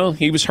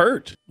 he was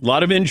hurt. A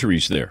lot of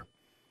injuries there.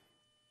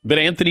 But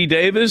Anthony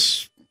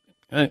Davis,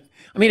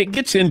 it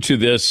gets into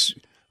this.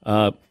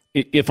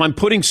 If I'm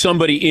putting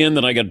somebody in,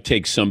 then I got to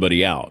take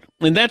somebody out.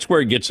 And that's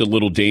where it gets a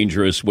little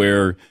dangerous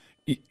where,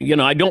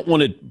 I don't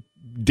want to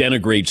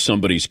denigrate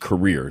somebody's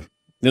career.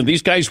 Now,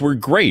 these guys were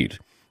great.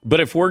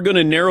 But if we're going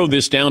to narrow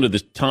this down to the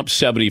top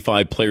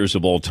 75 players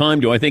of all time,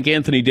 do I think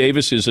Anthony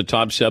Davis is a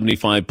top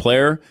 75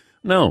 player?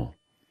 No.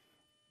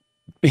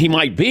 He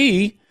might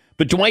be,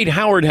 but Dwight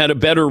Howard had a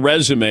better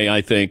resume,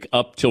 I think,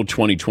 up till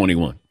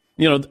 2021.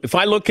 If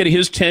I look at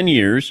his 10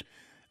 years,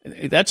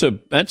 that's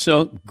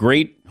a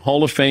great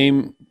Hall of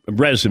Fame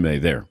resume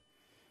there.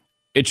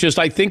 It's just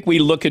I think we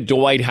look at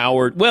Dwight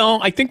Howard. Well,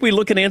 I think we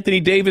look at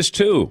Anthony Davis,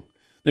 too.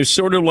 They're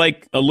sort of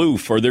like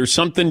aloof, or there's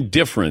something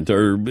different,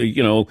 or,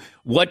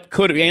 what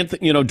could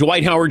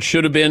Dwight Howard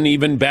should have been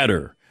even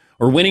better,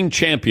 or winning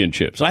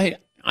championships. I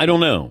don't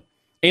know.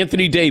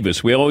 Anthony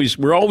Davis, we're always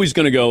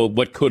going to go,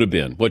 what could have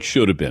been, what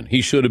should have been.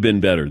 He should have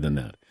been better than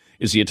that.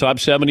 Is he a top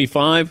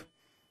 75?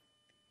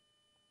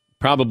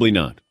 Probably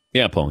not.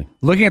 Yeah, Paulie.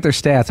 Looking at their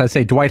stats, I'd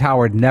say Dwight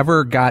Howard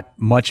never got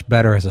much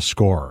better as a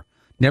scorer.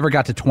 Never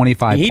got to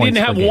 25 points. He didn't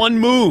have one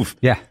move.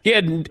 Yeah. He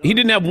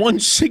didn't have one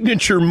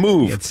signature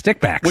move. He had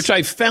stickbacks. Which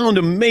I found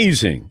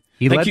amazing.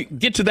 You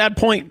get to that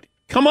point,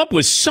 come up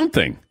with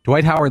something.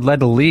 Dwight Howard led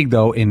the league,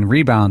 though, in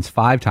rebounds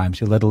 5 times.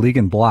 He led the league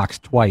in blocks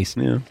twice.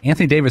 Yeah.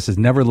 Anthony Davis has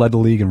never led the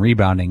league in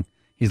rebounding.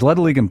 He's led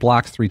the league in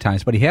blocks 3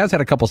 times, but he has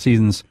had a couple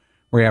seasons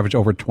where he averaged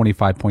over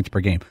 25 points per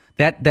game.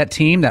 That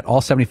team, that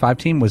All-75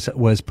 team,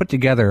 was put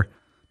together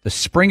the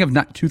spring of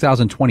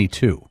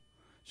 2022.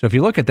 So if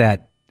you look at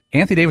that,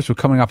 Anthony Davis was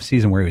coming off a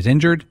season where he was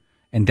injured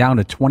and down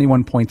to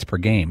 21 points per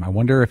game. I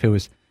wonder if it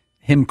was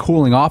him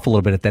cooling off a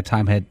little bit at that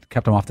time had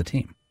kept him off the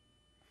team.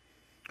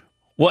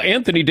 Well,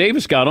 Anthony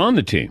Davis got on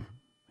the team.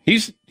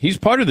 He's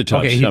part of the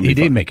top 75. He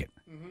did make it.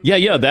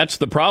 Yeah, that's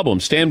the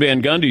problem. Stan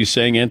Van Gundy is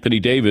saying Anthony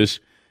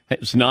Davis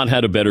has not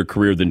had a better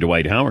career than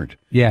Dwight Howard.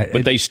 Yeah.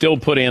 But they still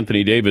put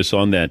Anthony Davis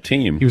on that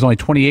team. He was only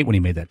 28 when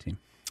he made that team.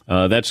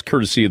 That's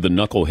courtesy of the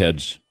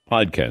Knuckleheads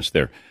podcast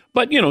there.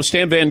 But,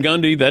 Stan Van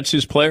Gundy, that's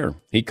his player.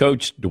 He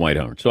coached Dwight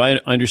Howard. So I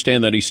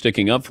understand that he's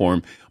sticking up for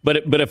him. But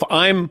if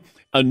I'm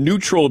a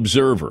neutral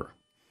observer,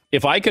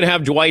 if I could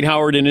have Dwight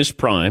Howard in his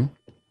prime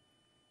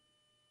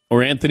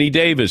or Anthony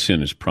Davis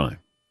in his prime,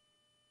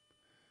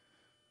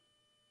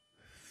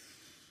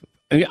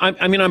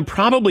 I'm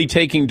probably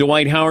taking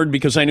Dwight Howard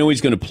because I know he's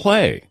going to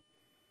play.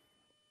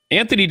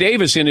 Anthony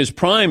Davis in his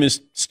prime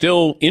is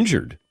still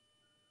injured.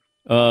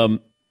 When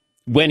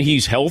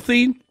he's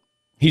healthy,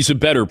 he's a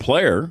better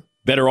player.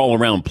 Better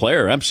all-around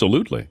player,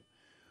 absolutely.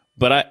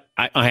 But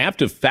I have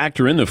to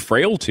factor in the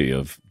frailty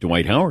of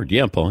Dwight Howard.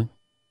 Yeah, Paul.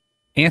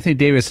 Anthony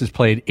Davis has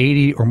played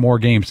 80 or more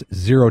games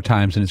 0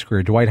 times in his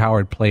career. Dwight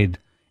Howard played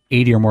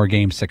 80 or more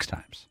games 6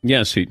 times.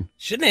 Yes.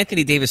 Shouldn't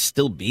Anthony Davis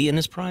still be in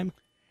his prime?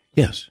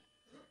 Yes.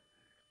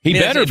 He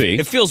better be.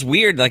 It feels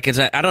weird. Like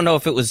I don't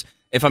know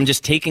if I'm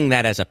just taking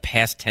that as a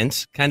past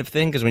tense kind of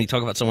thing, because when you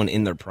talk about someone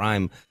in their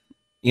prime,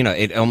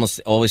 it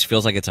almost always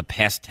feels like it's a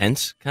past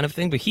tense kind of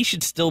thing, but he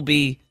should still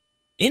be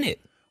in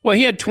it. Well,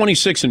 he had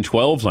 26 and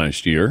 12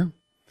 last year.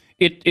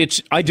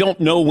 I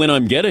don't know when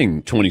I'm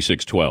getting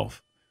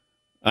 26-12.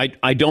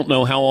 I don't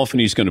know how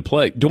often he's going to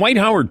play. Dwight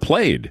Howard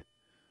played.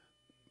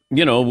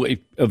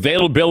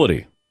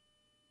 Availability.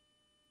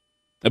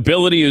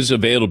 Ability is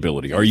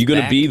availability. Are you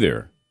going to be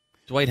there?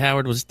 Dwight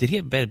Howard did he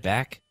have bad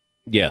back?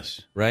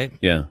 Yes. Right?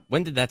 Yeah.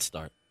 When did that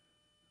start?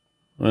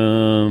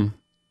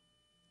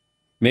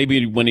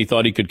 Maybe when he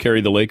thought he could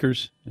carry the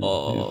Lakers.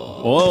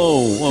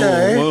 Whoa.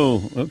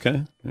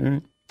 Okay. All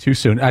right. Too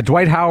soon.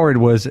 Dwight Howard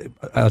was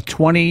a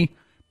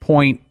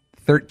 20-point,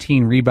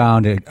 13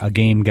 rebound a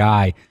game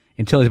guy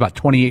until he was about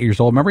 28 years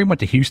old. Remember he went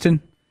to Houston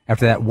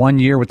after that 1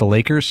 year with the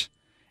Lakers,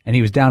 and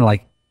he was down to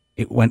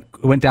it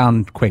went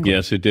down quickly.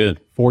 Yes, it did.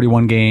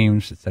 41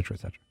 games, et cetera, et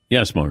cetera.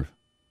 Yes, Marv.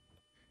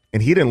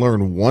 And he didn't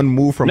learn one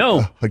move from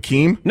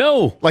Hakeem.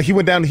 No. Like he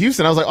went down to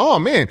Houston. I was like, oh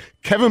man,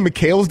 Kevin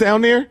McHale's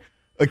down there.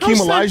 Hakeem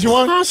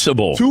Olajuwon,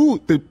 possible?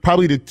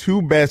 Probably the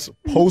 2 best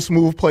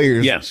post-move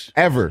players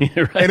ever.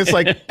 Right. And it's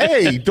like,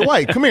 hey,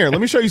 Dwight, come here. Let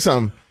me show you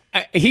something.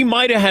 He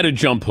might have had a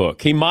jump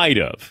hook. He might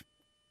have.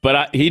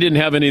 But he didn't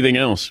have anything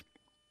else.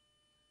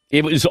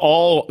 It was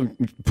all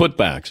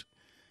putbacks.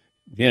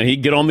 Yeah,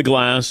 he'd get on the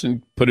glass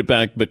and put it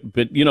back. But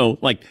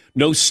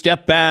no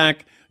step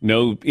back,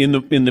 no in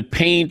the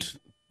paint,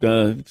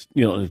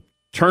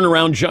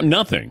 turnaround jump,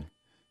 nothing.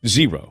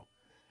 0.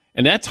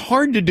 And that's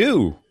hard to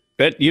do.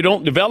 That you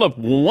don't develop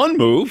one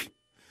move.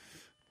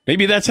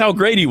 Maybe that's how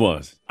great he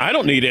was. I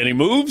don't need any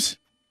moves.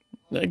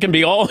 It can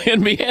be all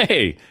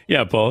NBA.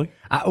 Yeah, Paulie.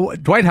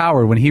 Dwight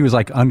Howard, when he was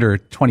under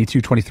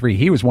 22, 23,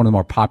 he was one of the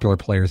more popular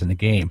players in the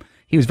game.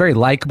 He was very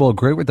likable,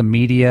 great with the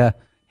media,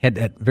 had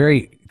that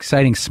very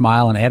exciting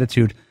smile and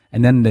attitude.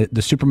 And then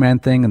the Superman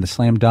thing and the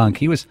slam dunk.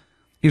 He was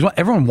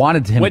everyone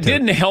wanted him. Well, it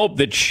didn't help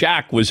that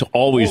Shaq was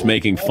always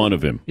making fun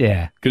of him.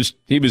 Yeah, because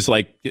he was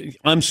like,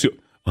 I'm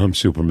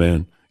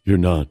Superman. You're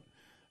not.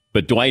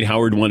 But Dwight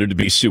Howard wanted to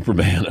be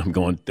Superman. I'm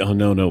going, oh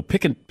no,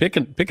 pick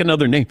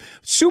another name.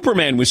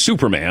 Superman was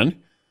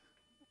Superman,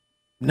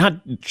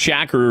 not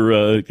Shaq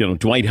or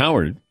Dwight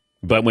Howard.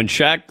 But when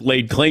Shaq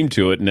laid claim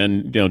to it, and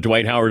then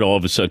Dwight Howard all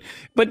of a sudden,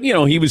 but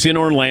he was in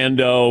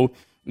Orlando.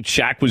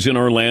 Shaq was in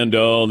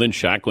Orlando. Then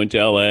Shaq went to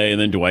L.A. and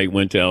then Dwight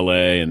went to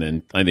L.A. And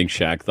then I think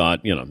Shaq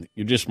thought, you're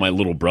just my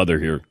little brother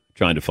here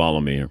trying to follow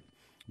me here.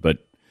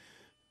 But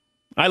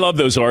I love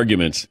those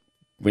arguments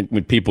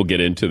when people get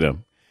into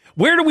them.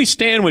 Where do we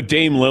stand with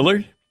Dame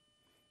Lillard?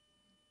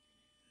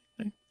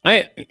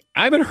 I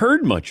haven't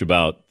heard much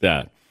about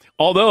that.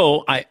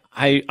 Although I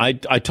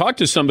talked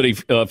to somebody,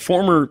 a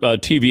former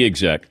TV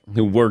exec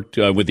who worked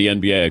with the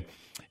NBA,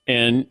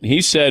 and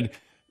he said,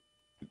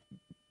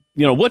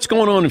 what's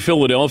going on in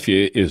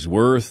Philadelphia is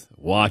worth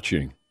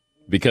watching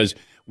because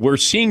we're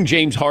seeing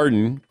James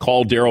Harden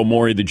call Daryl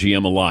Morey, the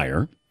GM, a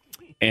liar.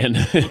 And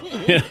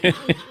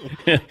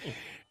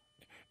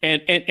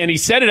And he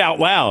said it out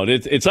loud.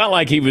 It's not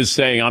like he was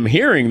saying, I'm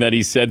hearing that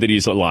he said that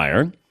he's a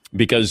liar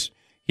because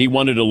he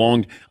wanted a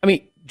long... I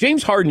mean,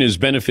 James Harden has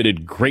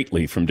benefited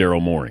greatly from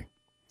Daryl Morey.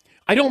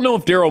 I don't know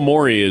if Daryl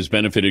Morey has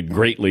benefited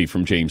greatly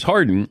from James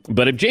Harden,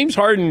 but if James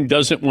Harden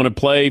doesn't want to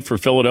play for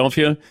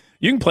Philadelphia,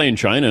 you can play in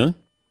China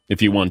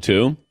if you want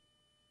to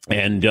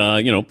and,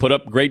 put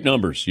up great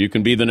numbers. You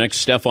can be the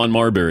next Stephon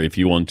Marbury if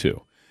you want to.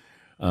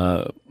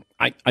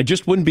 I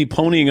just wouldn't be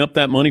ponying up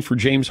that money for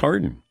James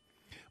Harden.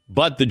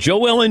 But the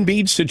Joel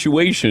Embiid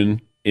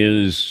situation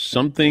is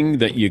something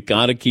that you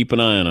got to keep an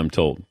eye on, I'm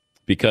told.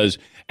 Because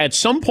at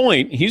some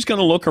point, he's going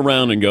to look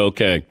around and go,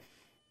 okay,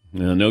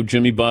 no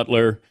Jimmy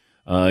Butler.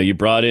 You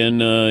brought in,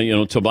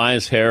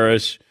 Tobias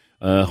Harris.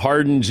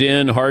 Harden's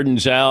in,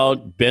 Harden's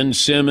out. Ben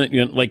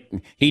Simmons.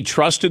 He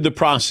trusted the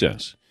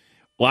process.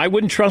 Well, I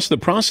wouldn't trust the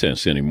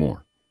process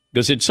anymore.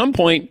 Because at some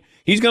point,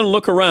 he's going to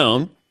look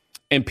around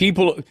and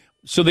people...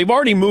 So they've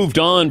already moved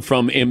on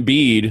from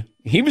Embiid.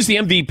 He was the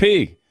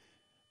MVP.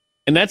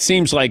 And that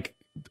seems like,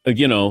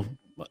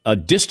 a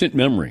distant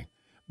memory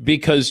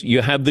because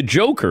you have the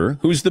Joker,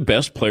 who's the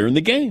best player in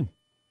the game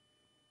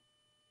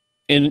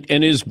and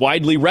is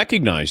widely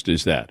recognized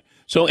as that.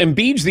 So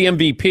Embiid's the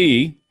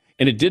MVP,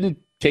 and it didn't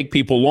take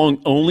people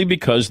long only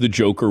because the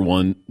Joker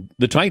won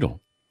the title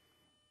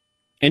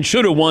and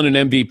should have won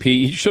an MVP.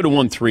 He should have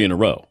won 3 in a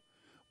row.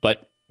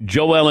 But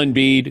Joel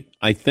Embiid,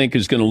 I think,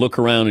 is going to look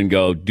around and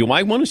go, do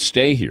I want to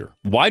stay here?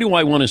 Why do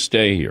I want to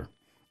stay here?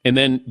 And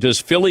then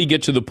does Philly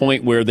get to the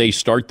point where they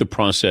start the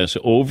process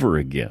over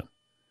again?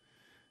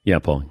 Yeah,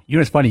 Paul.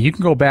 It's funny. You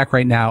can go back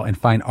right now and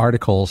find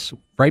articles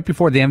right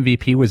before the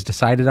MVP was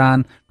decided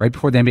on, right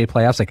before the NBA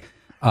playoffs. Like,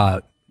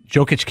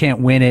 Jokic can't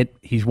win it.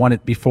 He's won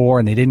it before,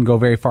 and they didn't go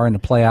very far in the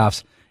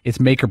playoffs.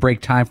 It's make or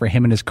break time for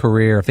him and his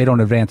career. If they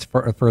don't advance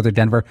further,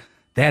 Denver,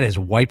 that is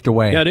wiped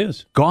away. Yeah, it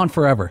is. Gone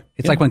forever.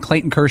 It's like when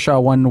Clayton Kershaw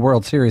won the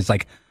World Series.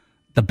 Like,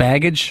 the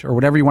baggage, or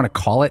whatever you want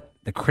to call it,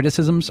 the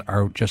criticisms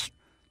are just...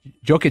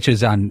 Jokic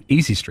is on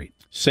easy street.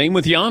 Same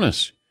with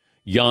Giannis.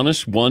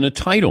 Giannis won a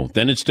title.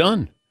 Then it's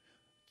done.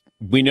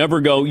 We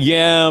never go,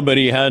 but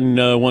he hadn't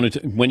won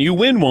it. When you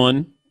win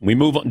one, we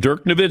move on.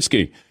 Dirk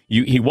Nowitzki,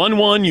 he won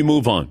one, you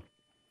move on.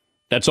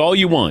 That's all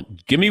you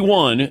want. Give me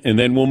one, and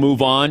then we'll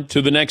move on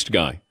to the next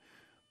guy.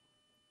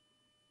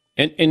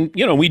 And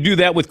we do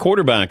that with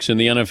quarterbacks in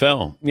the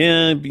NFL.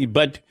 Yeah,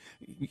 but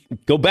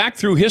go back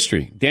through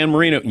history. Dan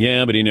Marino,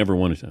 but he never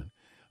won a title.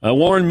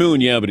 Warren Moon,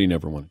 but he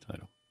never won a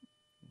title.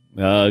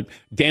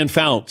 Dan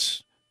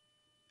Fouts,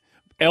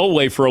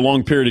 Elway for a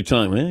long period of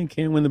time. He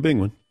can't win the big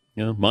one.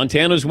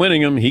 Montana's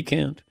winning them. He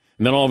can't.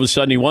 And then all of a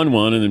sudden he won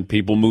one, and then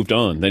people moved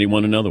on. Then he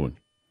won another one.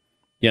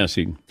 Yes.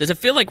 Does it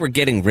feel like we're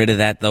getting rid of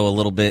that, though, a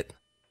little bit?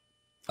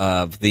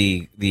 Of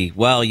the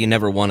you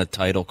never won a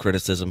title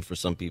criticism for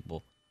some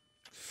people?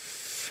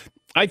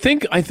 I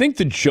think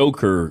the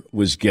Joker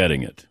was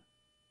getting it.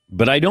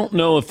 But I don't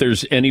know if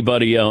there's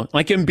anybody else.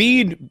 Like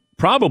Embiid,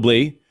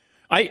 probably.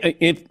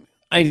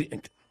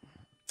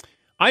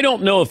 I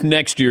don't know if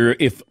next year,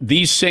 if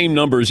these same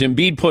numbers,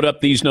 Embiid put up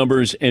these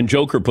numbers and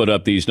Joker put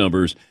up these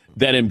numbers,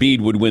 that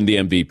Embiid would win the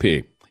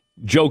MVP.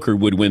 Joker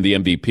would win the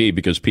MVP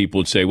because people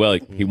would say, well,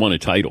 he won a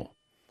title.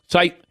 So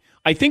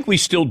I think we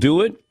still do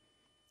it,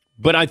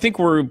 but I think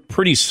we're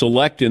pretty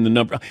select in the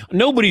number.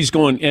 Nobody's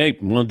going,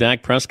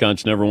 Dak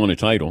Prescott's never won a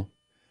title.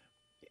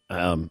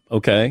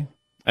 Okay.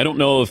 I don't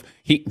know if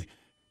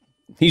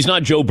he's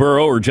not Joe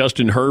Burrow or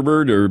Justin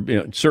Herbert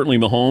or certainly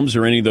Mahomes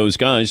or any of those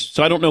guys.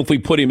 So I don't know if we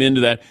put him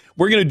into that.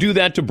 We're going to do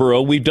that to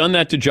Burrow. We've done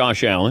that to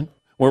Josh Allen,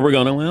 where we're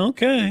going,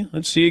 okay,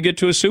 let's see you get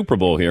to a Super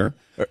Bowl here.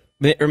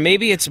 Or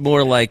maybe it's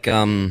more like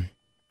now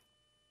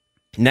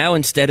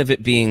instead of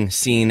it being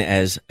seen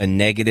as a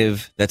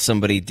negative that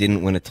somebody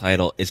didn't win a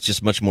title, it's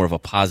just much more of a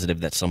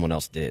positive that someone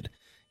else did.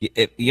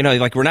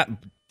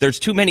 There's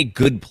too many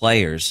good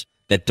players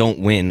that don't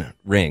win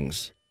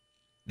rings.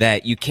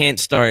 That you can't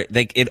start,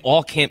 it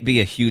all can't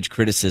be a huge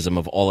criticism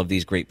of all of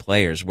these great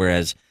players.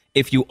 Whereas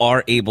if you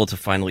are able to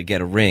finally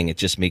get a ring, it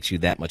just makes you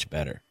that much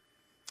better.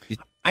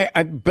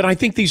 But I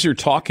think these are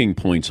talking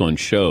points on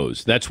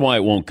shows. That's why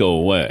it won't go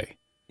away.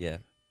 Yeah.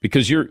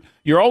 Because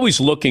you're always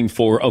looking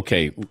for,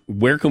 okay,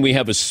 where can we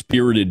have a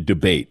spirited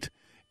debate?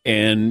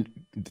 And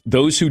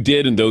those who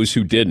did and those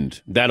who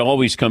didn't, that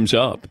always comes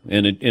up.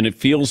 And it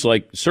feels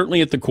like,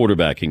 certainly at the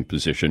quarterbacking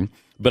position,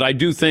 but I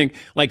do think,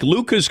 like,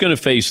 Luka's going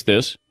to face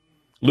this.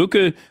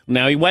 Luka,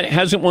 now he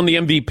hasn't won the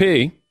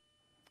MVP,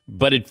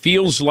 but it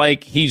feels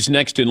like he's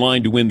next in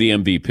line to win the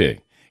MVP.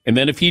 And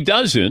then if he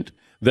doesn't,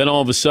 then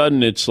all of a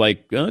sudden it's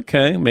like,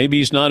 okay, maybe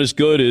he's not as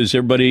good as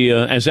everybody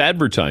as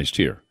advertised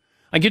here.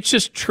 Like, it's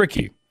just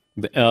tricky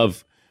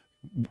of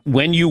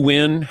when you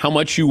win, how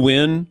much you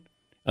win.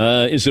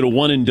 Is it a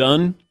one and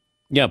done?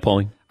 Yeah,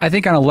 Paulie. I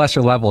think on a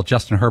lesser level,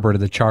 Justin Herbert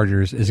of the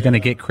Chargers is going to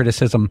get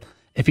criticism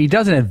if he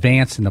doesn't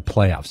advance in the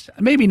playoffs.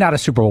 Maybe not a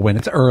Super Bowl win.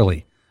 It's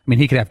early. I mean,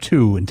 he could have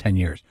 2 in 10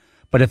 years.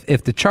 But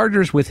if the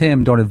Chargers with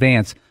him don't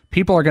advance,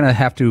 people are going to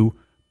have to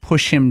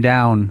push him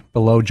down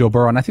below Joe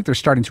Burrow, and I think they're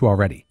starting to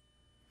already.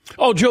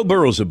 Oh, Joe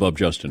Burrow's above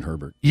Justin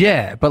Herbert.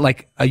 Yeah, but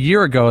like a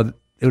year ago,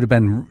 it would have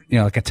been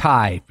like a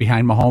tie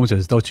behind Mahomes. It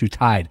was those two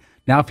tied.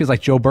 Now it feels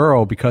like Joe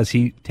Burrow because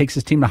he takes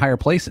his team to higher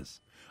places.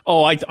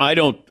 Oh, I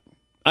don't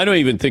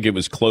even think it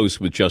was close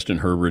with Justin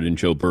Herbert and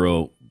Joe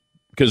Burrow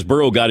because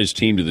Burrow got his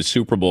team to the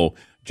Super Bowl.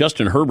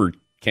 Justin Herbert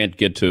can't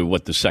get to,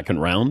 the second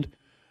round?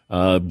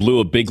 Blew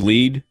a big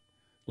lead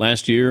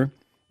last year.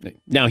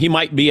 Now, he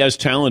might be as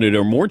talented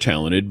or more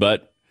talented,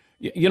 but,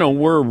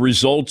 we're a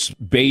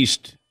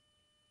results-based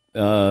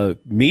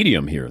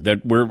medium here.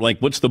 That we're like,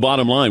 what's the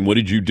bottom line? What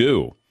did you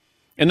do?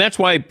 And that's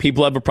why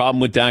people have a problem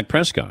with Dak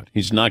Prescott.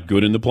 He's not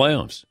good in the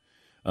playoffs.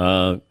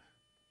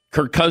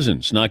 Kirk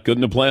Cousins, not good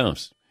in the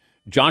playoffs.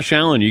 Josh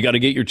Allen, you got to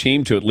get your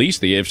team to at least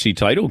the AFC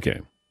title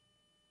game.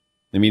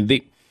 I mean,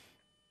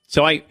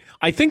 so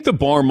I think the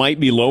bar might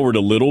be lowered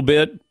a little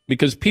bit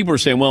because people are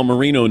saying, well,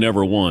 Marino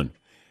never won.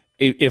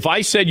 If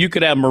I said you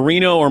could have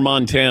Marino or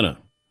Montana,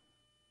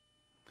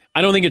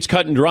 I don't think it's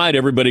cut and dried.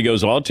 Everybody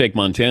goes, I'll take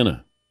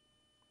Montana.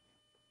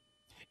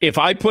 If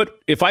I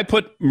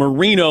put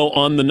Marino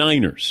on the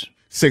Niners,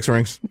 6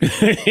 rings,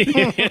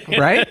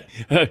 right?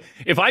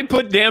 If I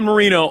put Dan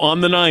Marino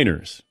on the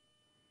Niners,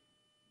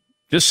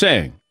 just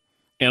saying,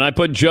 and I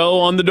put Joe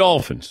on the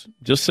Dolphins,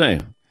 just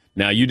saying.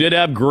 Now, you did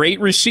have great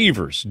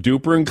receivers,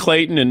 Duper and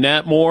Clayton and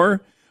Nat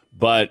Moore,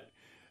 but,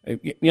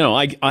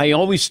 I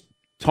always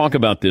talk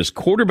about this.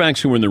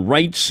 Quarterbacks who are in the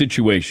right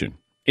situation.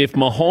 If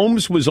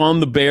Mahomes was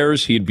on the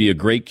Bears, he'd be a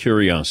great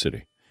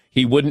curiosity.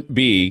 He wouldn't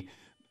be,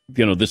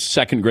 the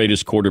second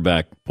greatest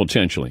quarterback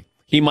potentially.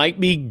 He might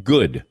be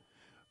good,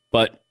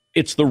 but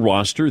it's the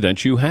roster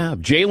that you have.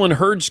 Jalen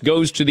Hurts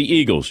goes to the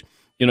Eagles.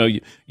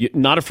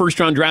 Not a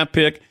first-round draft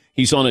pick.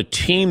 He's on a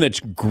team that's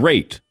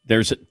great.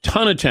 There's a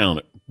ton of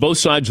talent, both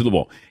sides of the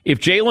ball. If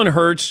Jalen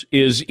Hurts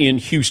is in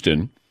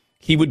Houston,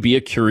 he would be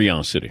a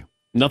curiosity.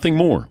 Nothing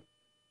more.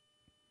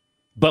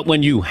 But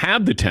when you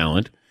have the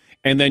talent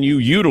and then you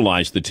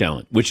utilize the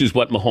talent, which is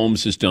what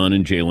Mahomes has done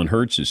and Jalen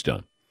Hurts has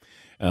done,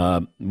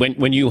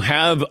 when you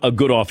have a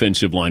good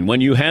offensive line, when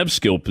you have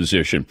skill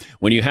position,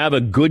 when you have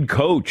a good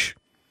coach,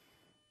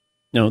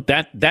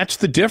 that's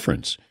the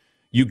difference.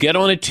 You get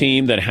on a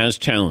team that has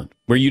talent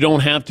where you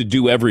don't have to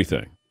do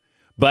everything,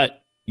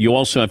 but you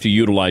also have to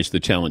utilize the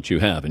talent you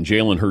have. And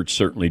Jalen Hurts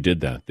certainly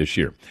did that this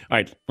year. All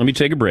right, let me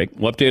take a break.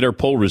 We'll update our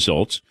poll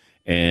results,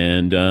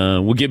 and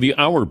we'll give you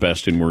our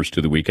best and worst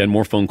of the weekend.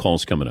 More phone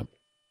calls coming up.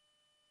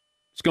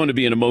 It's going to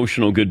be an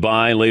emotional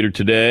goodbye later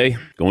today.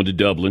 Going to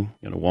Dublin.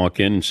 Going to walk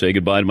in and say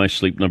goodbye to my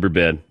Sleep Number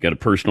bed. Got a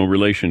personal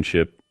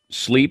relationship.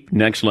 Sleep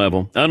next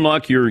level.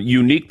 Unlock your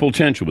unique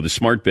potential with a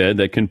smart bed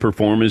that can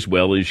perform as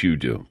well as you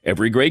do.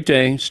 Every great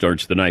day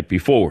starts the night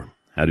before.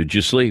 How did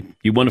you sleep?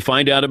 You want to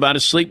find out about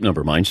a Sleep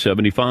Number? Mine's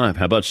 75.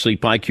 How about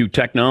Sleep IQ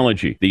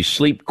technology? The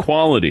sleep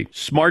quality.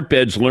 Smart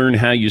beds learn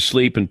how you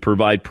sleep and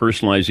provide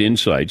personalized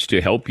insights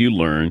to help you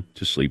learn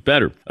to sleep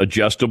better.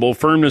 Adjustable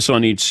firmness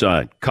on each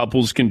side.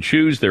 Couples can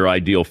choose their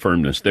ideal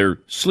firmness, their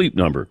Sleep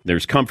Number.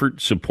 There's comfort,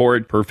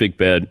 support, perfect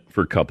bed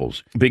for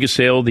couples. Biggest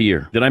sale of the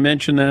year. Did I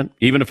mention that?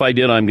 Even if I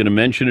did, I'm going to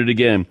mention it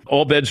again.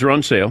 All beds are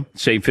on sale.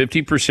 Save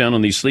 50%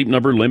 on the Sleep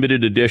Number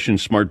Limited Edition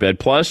Smart Bed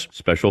Plus.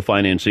 Special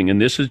financing. And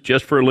this is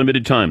just for a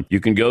limited time. You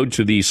can go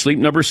to the Sleep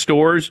Number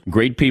stores.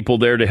 Great people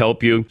there to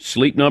help you.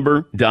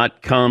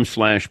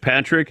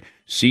 sleepnumber.com/Patrick.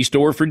 See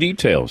store for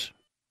details.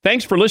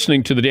 Thanks for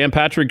listening to the Dan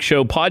Patrick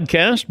Show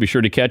podcast. Be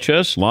sure to catch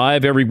us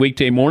live every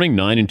weekday morning,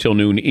 9 until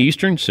noon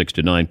Eastern, 6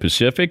 to 9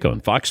 Pacific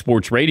on Fox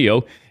Sports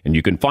Radio. And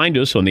you can find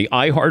us on the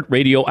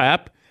iHeartRadio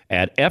app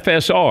at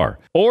FSR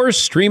or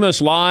stream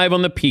us live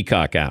on the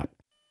Peacock app.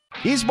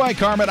 He's Mike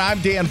Harmon. I'm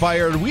Dan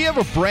Byer. We have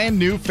a brand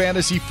new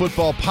fantasy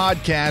football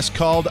podcast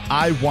called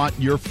I Want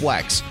Your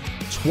Flex.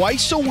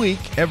 Twice a week,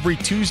 every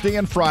Tuesday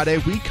and Friday,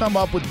 we come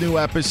up with new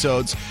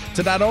episodes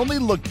to not only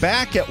look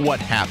back at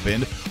what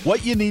happened,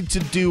 what you need to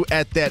do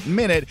at that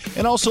minute,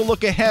 and also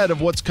look ahead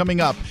of what's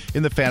coming up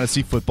in the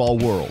fantasy football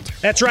world.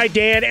 That's right,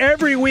 Dan.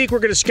 Every week we're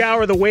going to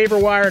scour the waiver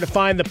wire to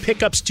find the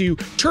pickups to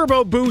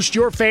turbo boost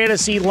your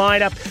fantasy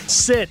lineup,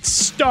 sits,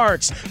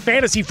 starts,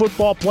 fantasy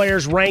football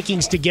players'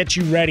 rankings to get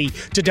you ready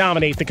to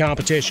dominate the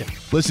competition.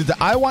 Listen to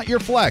I Want Your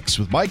Flex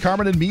with Mike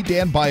Harmon and me,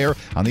 Dan Beyer,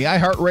 on the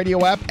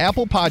iHeartRadio app,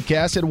 Apple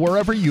Podcasts, and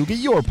wherever you get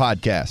your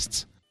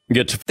podcasts.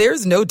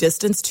 There's no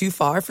distance too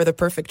far for the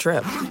perfect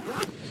trip.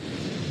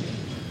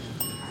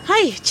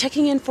 Hi,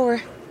 checking in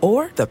for...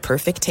 Or the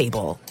perfect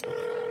table.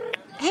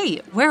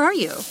 Hey, where are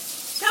you?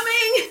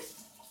 Coming!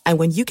 And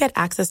when you get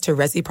access to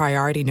Resi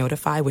Priority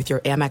Notify with your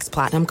Amex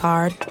Platinum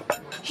card...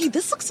 Hey,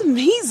 this looks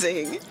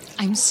amazing.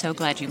 I'm so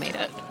glad you made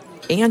it.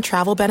 And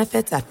travel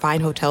benefits at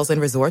fine hotels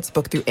and resorts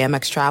booked through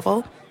Amex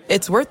Travel,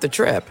 it's worth the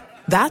trip.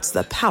 That's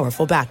the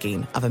powerful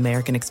backing of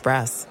American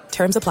Express.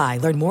 Terms apply.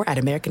 Learn more at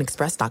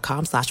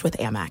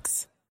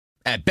americanexpress.com/withAmex.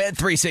 At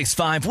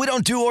Bet365, we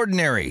don't do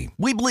ordinary.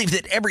 We believe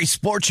that every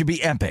sport should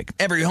be epic.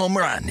 Every home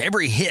run,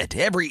 every hit,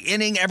 every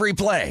inning, every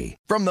play.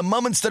 From the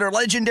moments that are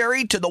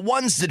legendary to the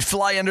ones that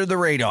fly under the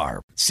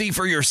radar. See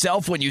for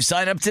yourself when you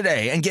sign up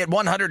today and get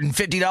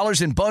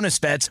 $150 in bonus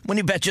bets when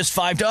you bet just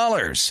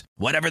 $5.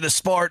 Whatever the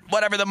sport,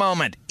 whatever the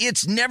moment,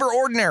 it's never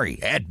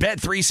ordinary at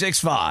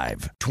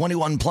Bet365.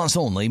 21 plus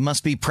only.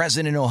 Must be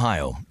present in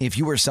Ohio. If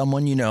you or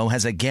someone you know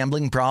has a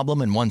gambling problem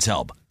and wants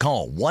help,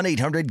 call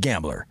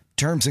 1-800-GAMBLER.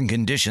 Terms and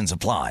conditions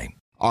apply.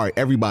 All right,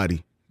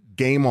 everybody,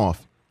 game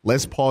off.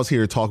 Let's pause here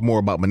to talk more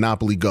about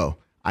Monopoly Go.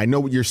 I know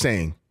what you're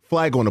saying.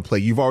 Flag on the play.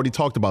 You've already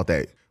talked about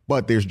that.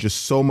 But there's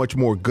just so much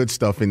more good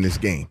stuff in this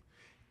game.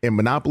 In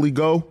Monopoly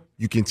Go,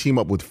 you can team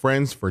up with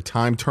friends for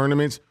timed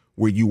tournaments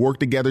where you work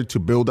together to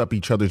build up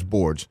each other's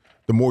boards.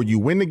 The more you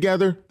win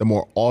together, the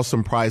more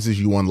awesome prizes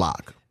you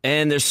unlock.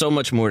 And there's so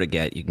much more to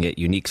get. You can get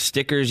unique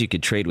stickers. You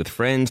could trade with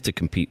friends to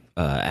compete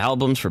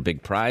albums for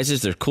big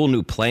prizes. There's cool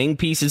new playing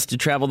pieces to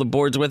travel the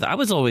boards with. I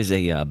was always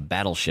a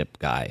Battleship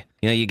guy.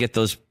 You know, you get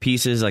those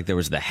pieces, like there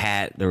was the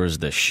hat, there was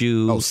the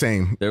shoe. Oh,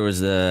 same.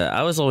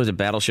 I was always a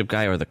Battleship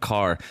guy, or the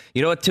car.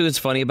 You know what, too, is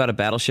funny about a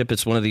Battleship?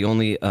 It's one of the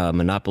only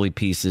Monopoly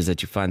pieces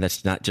that you find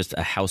that's not just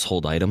a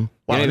household item.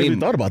 Wow, You know I what never even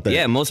thought about that.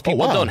 Yeah, most people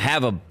wow. don't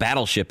have a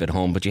Battleship at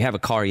home, but you have a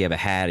car, you have a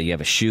hat, you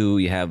have a shoe,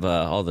 you have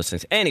all those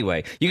things.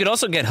 Anyway, you could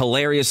also get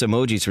hilarious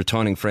emojis for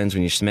taunting friends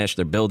when you smash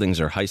their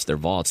buildings or heist their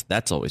vaults.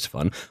 That's always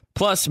fun.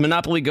 Plus,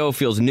 Monopoly Go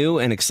feels new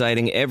and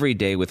exciting every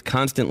day with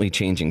constantly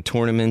changing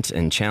tournaments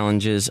and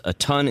challenges. A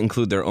ton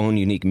include their own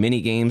unique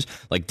mini games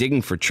like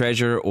digging for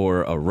treasure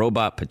or a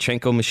robot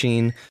Pachinko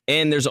machine.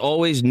 And there's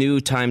always new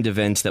timed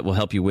events that will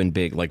help you win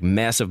big, like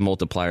massive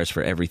multipliers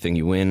for everything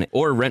you win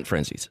or rent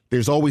frenzies.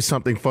 There's always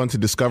something fun to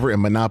discover in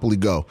Monopoly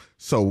Go.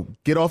 So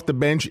get off the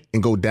bench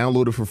and go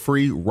download it for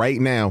free right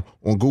now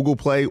on Google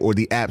Play or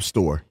the App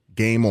Store.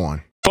 Game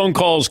on. Phone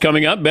calls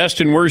coming up.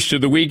 Best and worst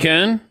of the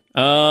weekend.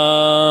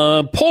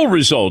 Poll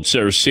results,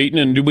 Sarah Seaton.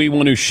 And do we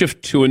want to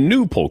shift to a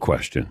new poll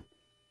question?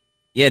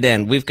 Yeah,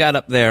 Dan, we've got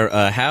up there,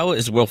 how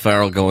is Will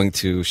Ferrell going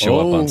to show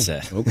up on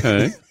set?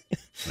 Okay.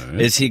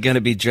 Right. Is he going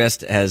to be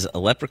dressed as a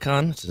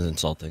leprechaun, which is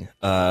insulting,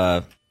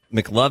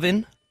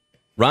 McLovin,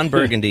 Ron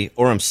Burgundy,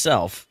 or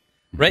himself?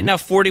 Right now,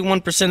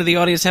 41% of the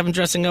audience have him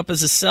dressing up as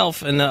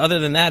himself, and other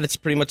than that, it's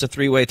pretty much a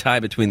three-way tie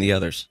between the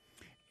others.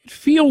 It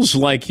feels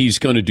like he's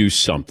going to do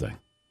something.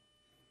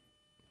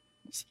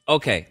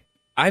 Okay,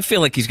 I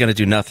feel like he's going to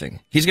do nothing.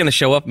 He's going to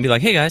show up and be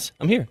like, hey, guys,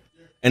 I'm here.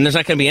 And there's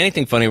not going to be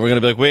anything funny. We're going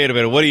to be like, wait a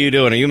minute, what are you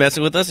doing? Are you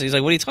messing with us? And he's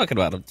like, what are you talking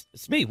about?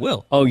 It's me,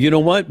 Will. Oh, you know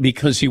what?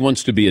 Because he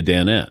wants to be a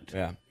Danette.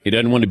 Yeah. He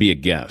doesn't want to be a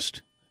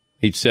guest.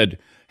 He said,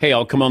 hey,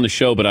 I'll come on the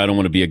show, but I don't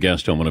want to be a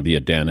guest. I want to be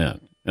a Danette.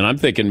 And I'm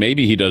thinking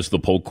maybe he does the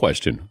poll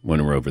question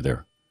when we're over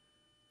there.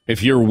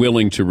 If you're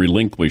willing to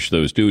relinquish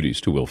those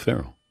duties to Will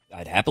Ferrell.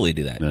 I'd happily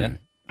do that, yeah.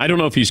 I don't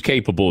know if he's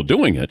capable of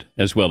doing it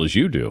as well as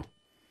you do.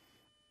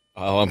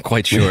 Oh, I'm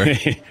quite sure.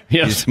 Yes.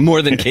 He's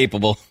more than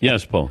capable.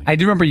 Yes, Paul. I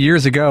do remember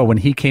years ago when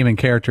he came in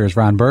character as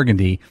Ron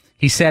Burgundy,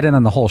 he sat in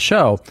on the whole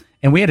show,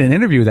 and we had an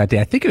interview that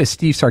day. I think it was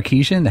Steve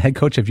Sarkisian, the head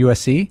coach of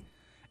USC,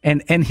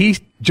 and he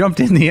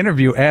jumped in the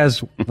interview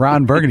as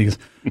Ron Burgundy. He goes,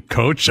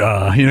 Coach,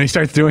 he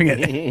starts doing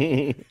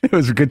it. It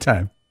was a good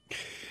time.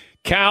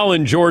 Cal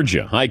in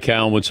Georgia. Hi,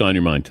 Cal. What's on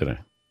your mind today?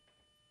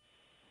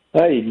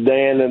 Hey,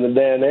 Dan and the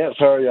Danettes.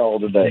 How are y'all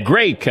today?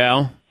 Great,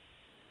 Cal.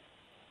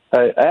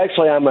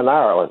 Actually, I'm in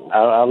Ireland.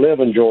 I live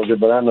in Georgia,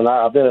 but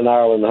I've been in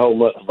Ireland the whole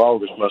month of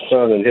August. My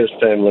son and his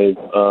family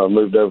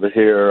moved over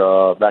here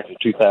back in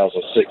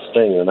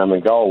 2016, and I'm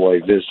in Galway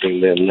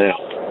visiting them now.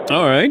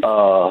 All right.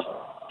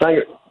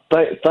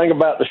 Think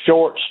about the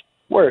shorts.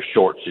 Wear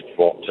shorts if you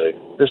want to.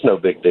 There's no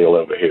big deal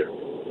over here.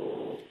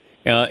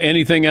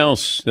 Anything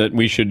else that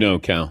we should know,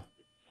 Cal?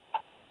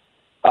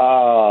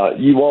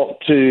 You want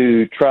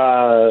to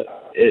try,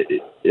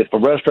 if a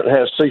restaurant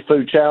has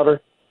seafood chowder,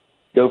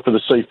 go for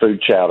the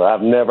seafood chowder.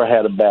 I've never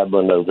had a bad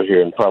one over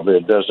here in probably a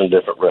dozen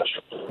different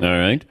restaurants. All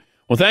right.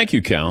 Well, thank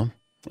you, Cal.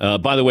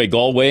 By the way,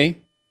 Galway,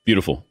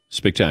 beautiful,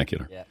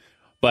 spectacular. Yeah.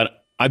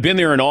 But I've been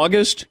there in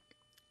August,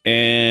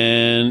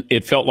 and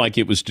it felt like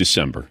it was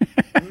December.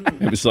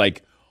 It was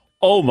like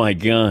Oh, my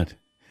God.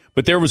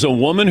 But there was a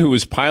woman who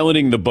was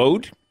piloting the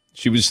boat.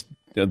 She was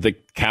the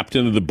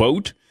captain of the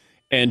boat,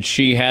 and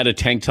she had a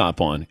tank top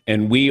on,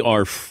 and we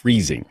are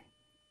freezing.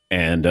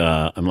 And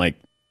I'm like,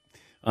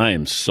 I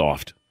am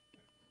soft.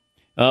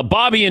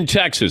 Bobby in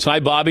Texas. Hi,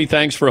 Bobby.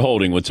 Thanks for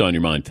holding. What's on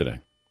your mind today?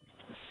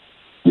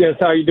 Yes,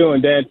 how you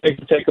doing, Dan? Thanks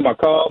for taking my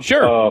call.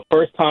 Sure.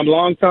 First time,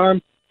 long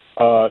time.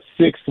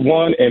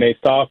 6'1" and a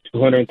soft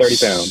 230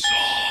 pounds.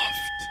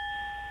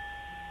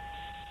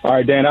 All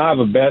right, Dan, I have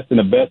a best and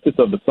a bestest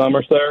of the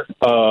summer, sir.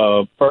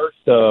 First,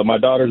 my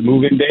daughter's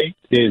move-in date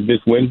is this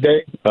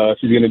Wednesday.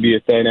 She's going to be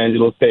a San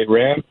Angelo State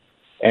Ram,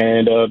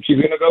 and she's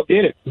going to go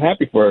get it. I'm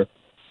happy for her.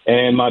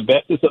 And my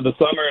bestest of the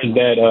summer is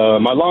that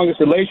my longest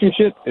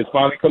relationship is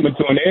finally coming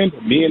to an end.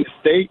 Me and the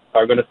state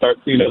are going to start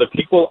seeing other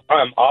people.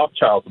 I'm off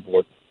child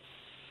support.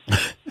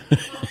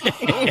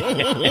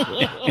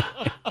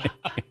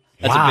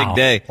 That's a big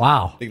day.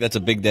 Wow. I think that's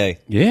a big day.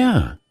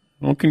 Yeah.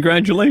 Well,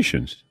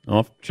 congratulations.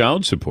 Off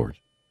child support.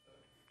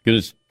 Going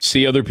to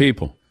see other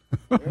people.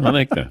 I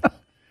like that.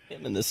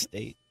 Him in the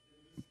state.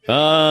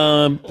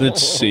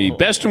 Let's see.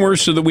 Best and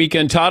worst of the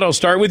weekend. Todd, I'll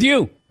start with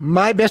you.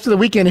 My best of the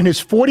weekend, in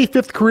his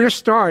 45th career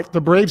start,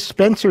 the Braves'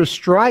 Spencer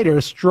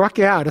Strider struck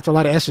out. That's a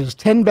lot of S's.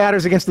 10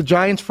 batters against the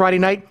Giants Friday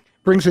night.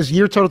 Brings his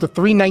year total to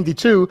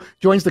 392.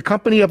 Joins the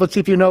company of, let's see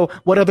if you know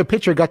what other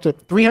pitcher got to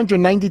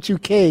 392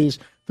 Ks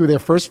through their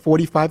first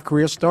 45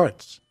 career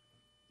starts.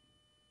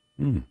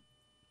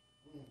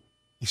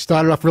 He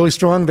started off really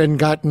strong, then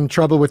got in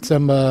trouble with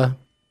some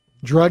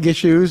drug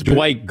issues.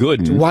 Dwight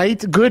Gooden. Dwight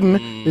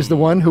Gooden is the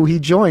one who he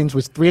joins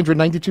with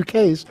 392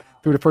 Ks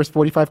through the first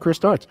 45 career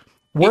starts.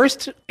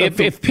 Worst?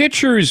 If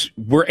pitchers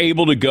were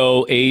able to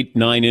go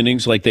 8-9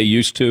 innings like they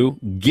used to,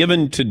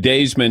 given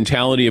today's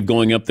mentality of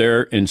going up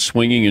there and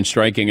swinging and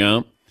striking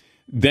out,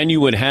 then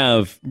you would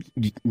have,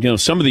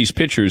 some of these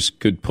pitchers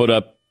could put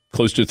up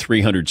close to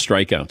 300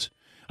 strikeouts.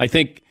 I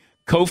think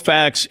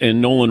Koufax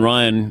and Nolan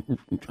Ryan,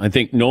 I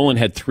think Nolan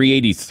had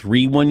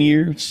 383 one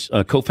year.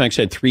 Koufax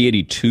had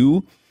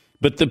 382.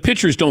 But the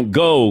pitchers don't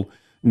go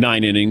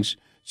 9 innings.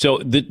 So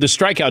the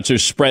strikeouts are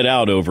spread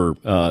out over,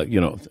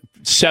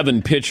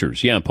 7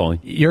 pitchers. Yeah,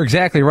 Paulie. You're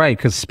exactly right,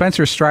 because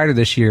Spencer Strider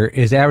this year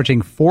is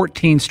averaging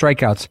 14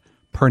 strikeouts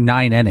per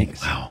 9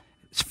 innings. Wow.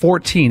 It's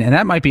 14, and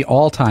that might be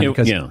all-time,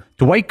 because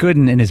Dwight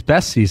Gooden in his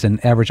best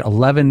season averaged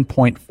 11.4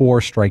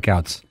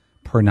 strikeouts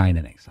per 9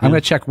 innings. I'm going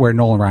to check where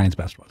Nolan Ryan's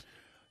best was.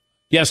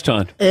 Yes,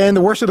 Todd. And the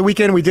worst of the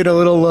weekend, we did a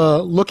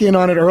little look in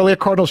on it earlier.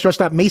 Cardinals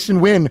shortstop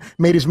Mason Wynn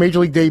made his major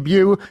league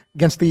debut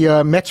against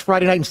the Mets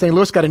Friday night in St.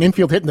 Louis, got an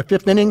infield hit in the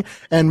 5th inning,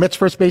 and Mets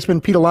first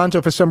baseman Pete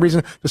Alonso, for some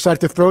reason,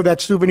 decided to throw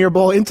that souvenir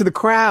ball into the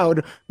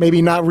crowd,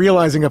 maybe not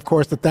realizing, of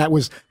course, that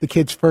was the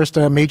kid's first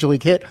major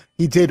league hit.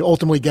 He did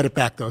ultimately get it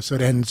back, though, so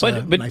it ends.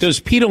 But nicely. does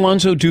Pete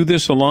Alonso do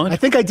this a lot? I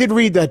think I did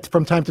read that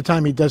from time to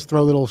time he does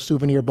throw little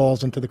souvenir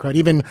balls into the crowd,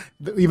 even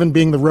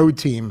being the road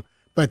team.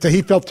 But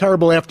he felt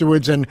terrible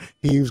afterwards, and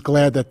he was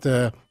glad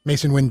that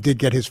Mason Wynn did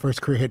get his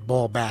first career hit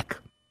ball back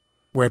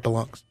where it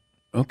belongs.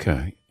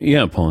 Okay.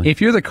 Yeah, Paulie.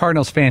 If you're the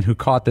Cardinals fan who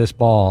caught this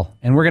ball,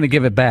 and we're going to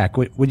give it back,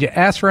 would you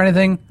ask for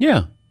anything?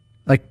 Yeah.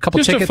 Like a couple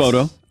Just tickets? a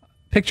photo.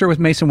 Picture with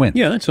Mason Wynn.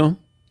 Yeah, that's all.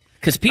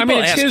 Because people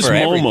it's ask his for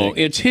moment.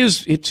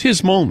 everything. It's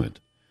his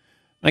moment.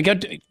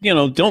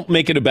 Don't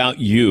make it about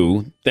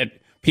you that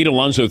Pete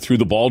Alonso threw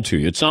the ball to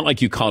you. It's not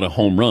like you caught a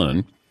home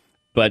run,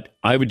 but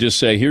I would just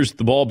say, here's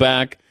the ball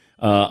back.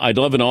 I'd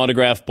love an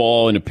autographed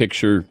ball and a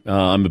picture.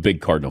 I'm a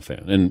big Cardinal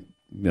fan,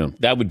 and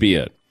that would be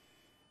it.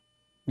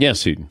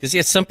 Yes, Eden.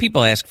 Because some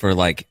people ask for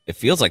it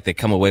feels like they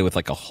come away with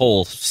a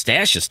whole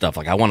stash of stuff.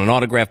 Like, I want an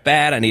autographed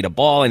bat, I need a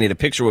ball, I need a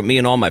picture with me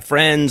and all my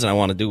friends, and I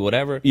want to do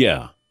whatever.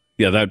 Yeah.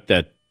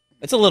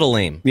 That's a little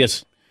lame.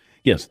 Yes.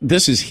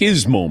 This is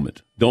his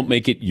moment. Don't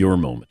make it your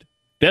moment.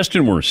 Best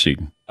and worst,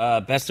 Eden.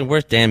 Best and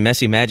worst, Dan.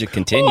 Messi magic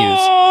continues.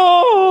 Oh!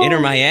 Inter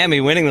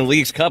Miami winning the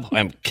League's Cup.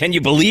 Can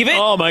you believe it?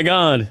 Oh, my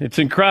God. It's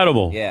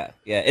incredible. Yeah.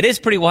 It is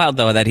pretty wild,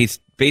 though, that he's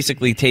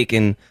basically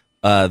taken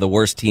the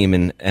worst team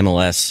in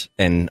MLS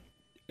and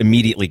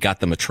immediately got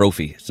them a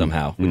trophy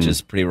somehow, which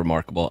is pretty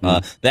remarkable.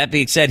 That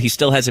being said, he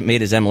still hasn't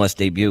made his MLS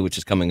debut, which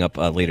is coming up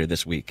later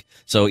this week.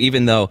 So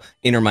even though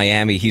Inter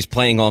Miami, he's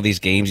playing all these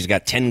games, he's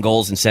got 10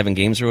 goals in 7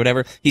 games or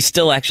whatever, he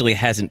still actually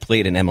hasn't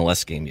played an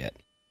MLS game yet.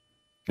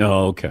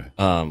 Oh, okay.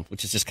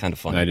 Which is just kind of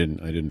fun. I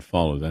didn't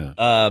follow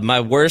that. My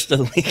worst of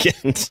the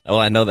weekend. Oh,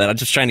 I know that. I'm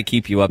just trying to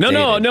keep you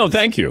updated. No.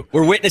 Thank you.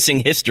 We're witnessing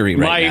history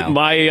right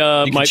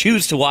now. You can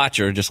choose to watch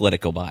or just let it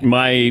go by.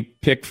 My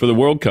pick for the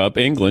World Cup,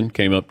 England,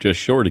 came up just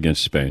short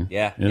against Spain.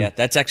 Yeah.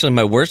 That's actually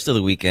my worst of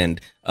the weekend.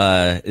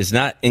 Is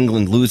not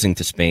England losing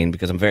to Spain,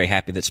 because I'm very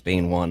happy that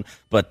Spain won.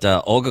 But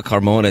Olga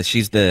Carmona,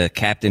 she's the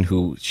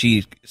captain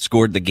she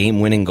scored the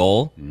game-winning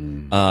goal.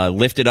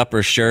 Lifted up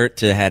her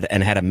shirt had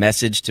a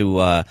message to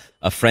a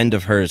friend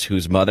of hers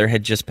whose mother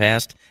had just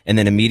passed, and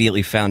then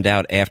immediately found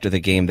out after the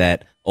game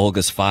that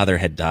Olga's father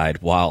had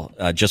died while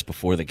just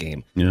before the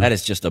game. Yeah. That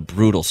is just a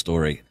brutal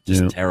story.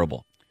 Just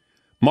terrible.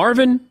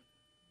 Marvin?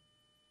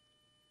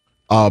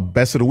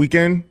 Best of the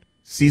weekend,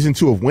 season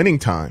 2 of Winning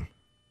Time.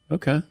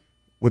 Okay.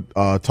 with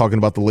talking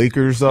about the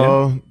Lakers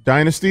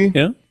dynasty.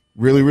 Yeah.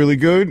 Really, really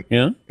good.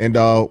 Yeah. And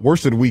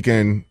worst of the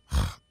weekend,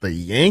 the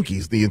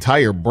Yankees, the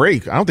entire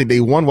break. I don't think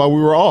they won while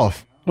we were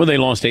off. Well, they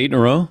lost 8 in a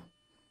row.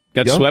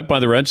 Got swept by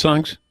the Red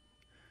Sox.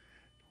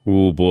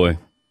 Oh, boy.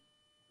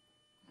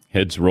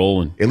 Heads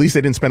rolling. At least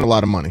they didn't spend a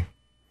lot of money.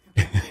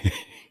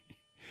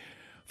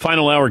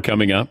 Final hour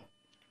coming up.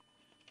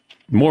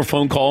 More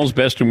phone calls,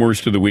 best and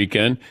worst of the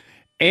weekend.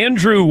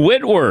 Andrew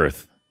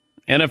Whitworth,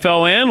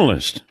 NFL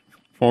analyst,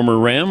 former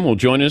Ram, will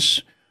join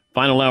us.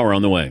 Final hour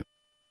on the way.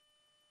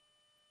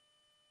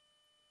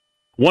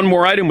 One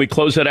more item. We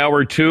close at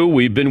hour 2.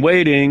 We've been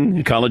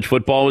waiting. College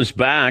football is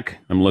back.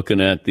 I'm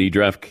looking at the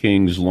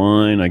DraftKings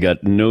line. I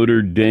got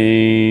Notre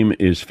Dame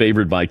is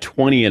favored by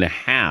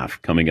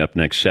 20.5 coming up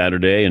next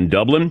Saturday in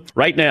Dublin.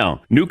 Right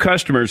now, new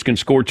customers can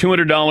score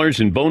 $200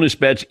 in bonus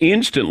bets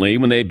instantly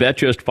when they bet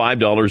just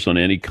 $5 on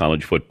any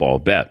college football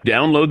bet.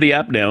 Download the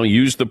app now.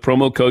 Use the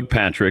promo code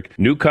Patrick.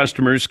 New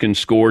customers can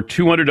score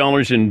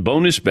 $200 in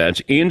bonus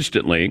bets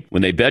instantly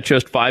when they bet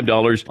just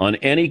 $5 on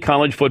any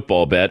college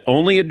football bet.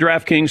 Only at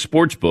DraftKings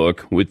Sportsbook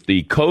with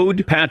the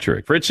code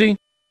Patrick. Fritzy?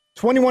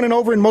 21 and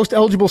over in most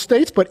eligible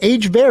states, but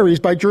age varies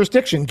by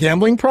jurisdiction.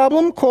 Gambling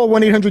problem? Call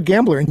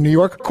 1-800-GAMBLER. In New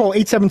York, call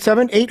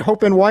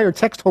 877-8-HOPE-NY or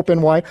text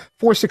HOPE-NY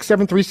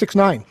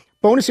 467-369.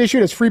 Bonus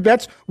issued as free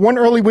bets. 1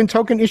 early win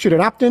token issued at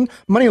opt-in.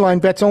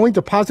 Moneyline bets only.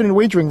 Deposit and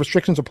wagering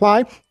restrictions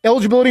apply.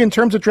 Eligibility and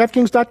terms at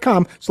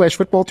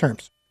DraftKings.com/football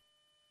terms.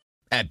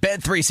 At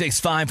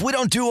Bet365, we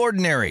don't do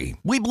ordinary.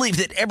 We believe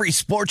that every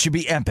sport should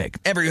be epic.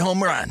 Every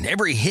home run,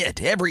 every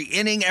hit, every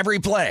inning, every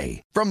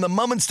play. From the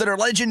moments that are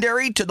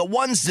legendary to the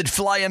ones that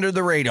fly under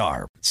the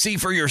radar. See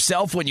for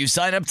yourself when you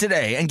sign up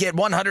today and get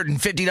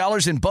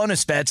 $150 in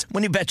bonus bets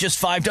when you bet just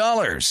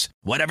 $5.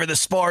 Whatever the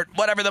sport,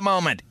 whatever the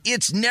moment,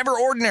 it's never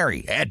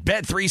ordinary at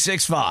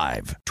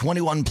Bet365.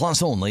 21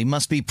 plus only.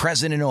 Must be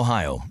present in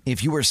Ohio.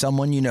 If you or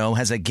someone you know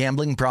has a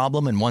gambling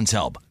problem and wants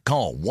help,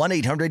 call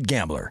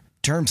 1-800-GAMBLER.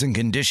 Terms and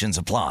conditions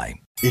apply.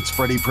 It's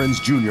Freddie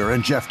Prinze Jr.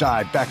 and Jeff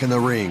Dye back in the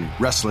ring.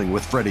 Wrestling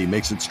with Freddie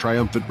makes its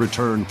triumphant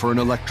return for an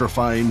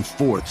electrifying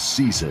 4th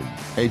season.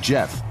 Hey,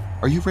 Jeff,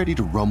 are you ready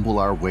to rumble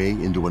our way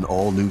into an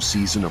all-new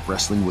season of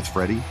Wrestling with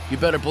Freddie? You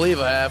better believe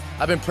I have.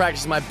 I've been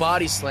practicing my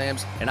body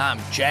slams, and I'm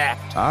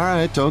jacked. All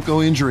right, don't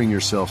go injuring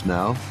yourself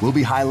now. We'll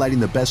be highlighting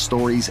the best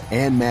stories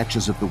and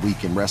matches of the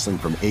week in wrestling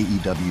from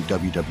AEW,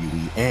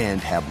 WWE,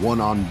 and have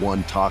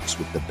one-on-one talks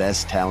with the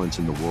best talents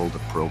in the world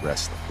of pro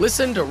wrestling.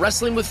 Listen to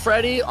Wrestling with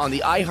Freddie on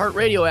the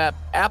iHeartRadio app,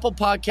 Apple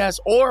Podcasts,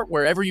 or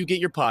wherever you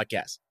get your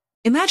podcasts.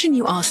 Imagine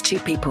you ask 2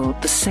 people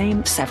the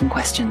same 7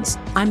 questions.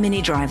 I'm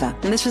Minnie Driver,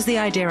 and this was the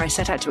idea I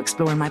set out to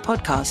explore in my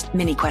podcast,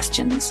 Minnie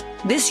Questions.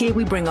 This year,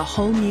 we bring a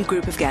whole new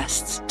group of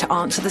guests to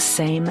answer the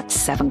same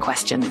 7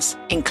 questions,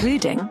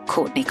 including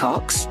Courtney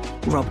Cox,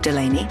 Rob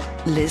Delaney,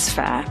 Liz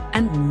Phair,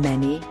 and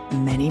many,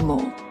 many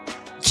more.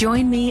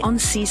 Join me on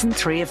Season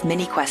 3 of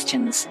Minnie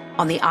Questions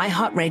on the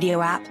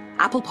iHeartRadio app,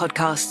 Apple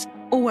Podcasts,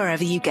 or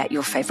wherever you get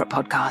your favorite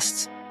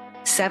podcasts.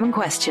 7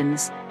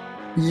 questions,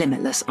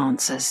 limitless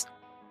answers.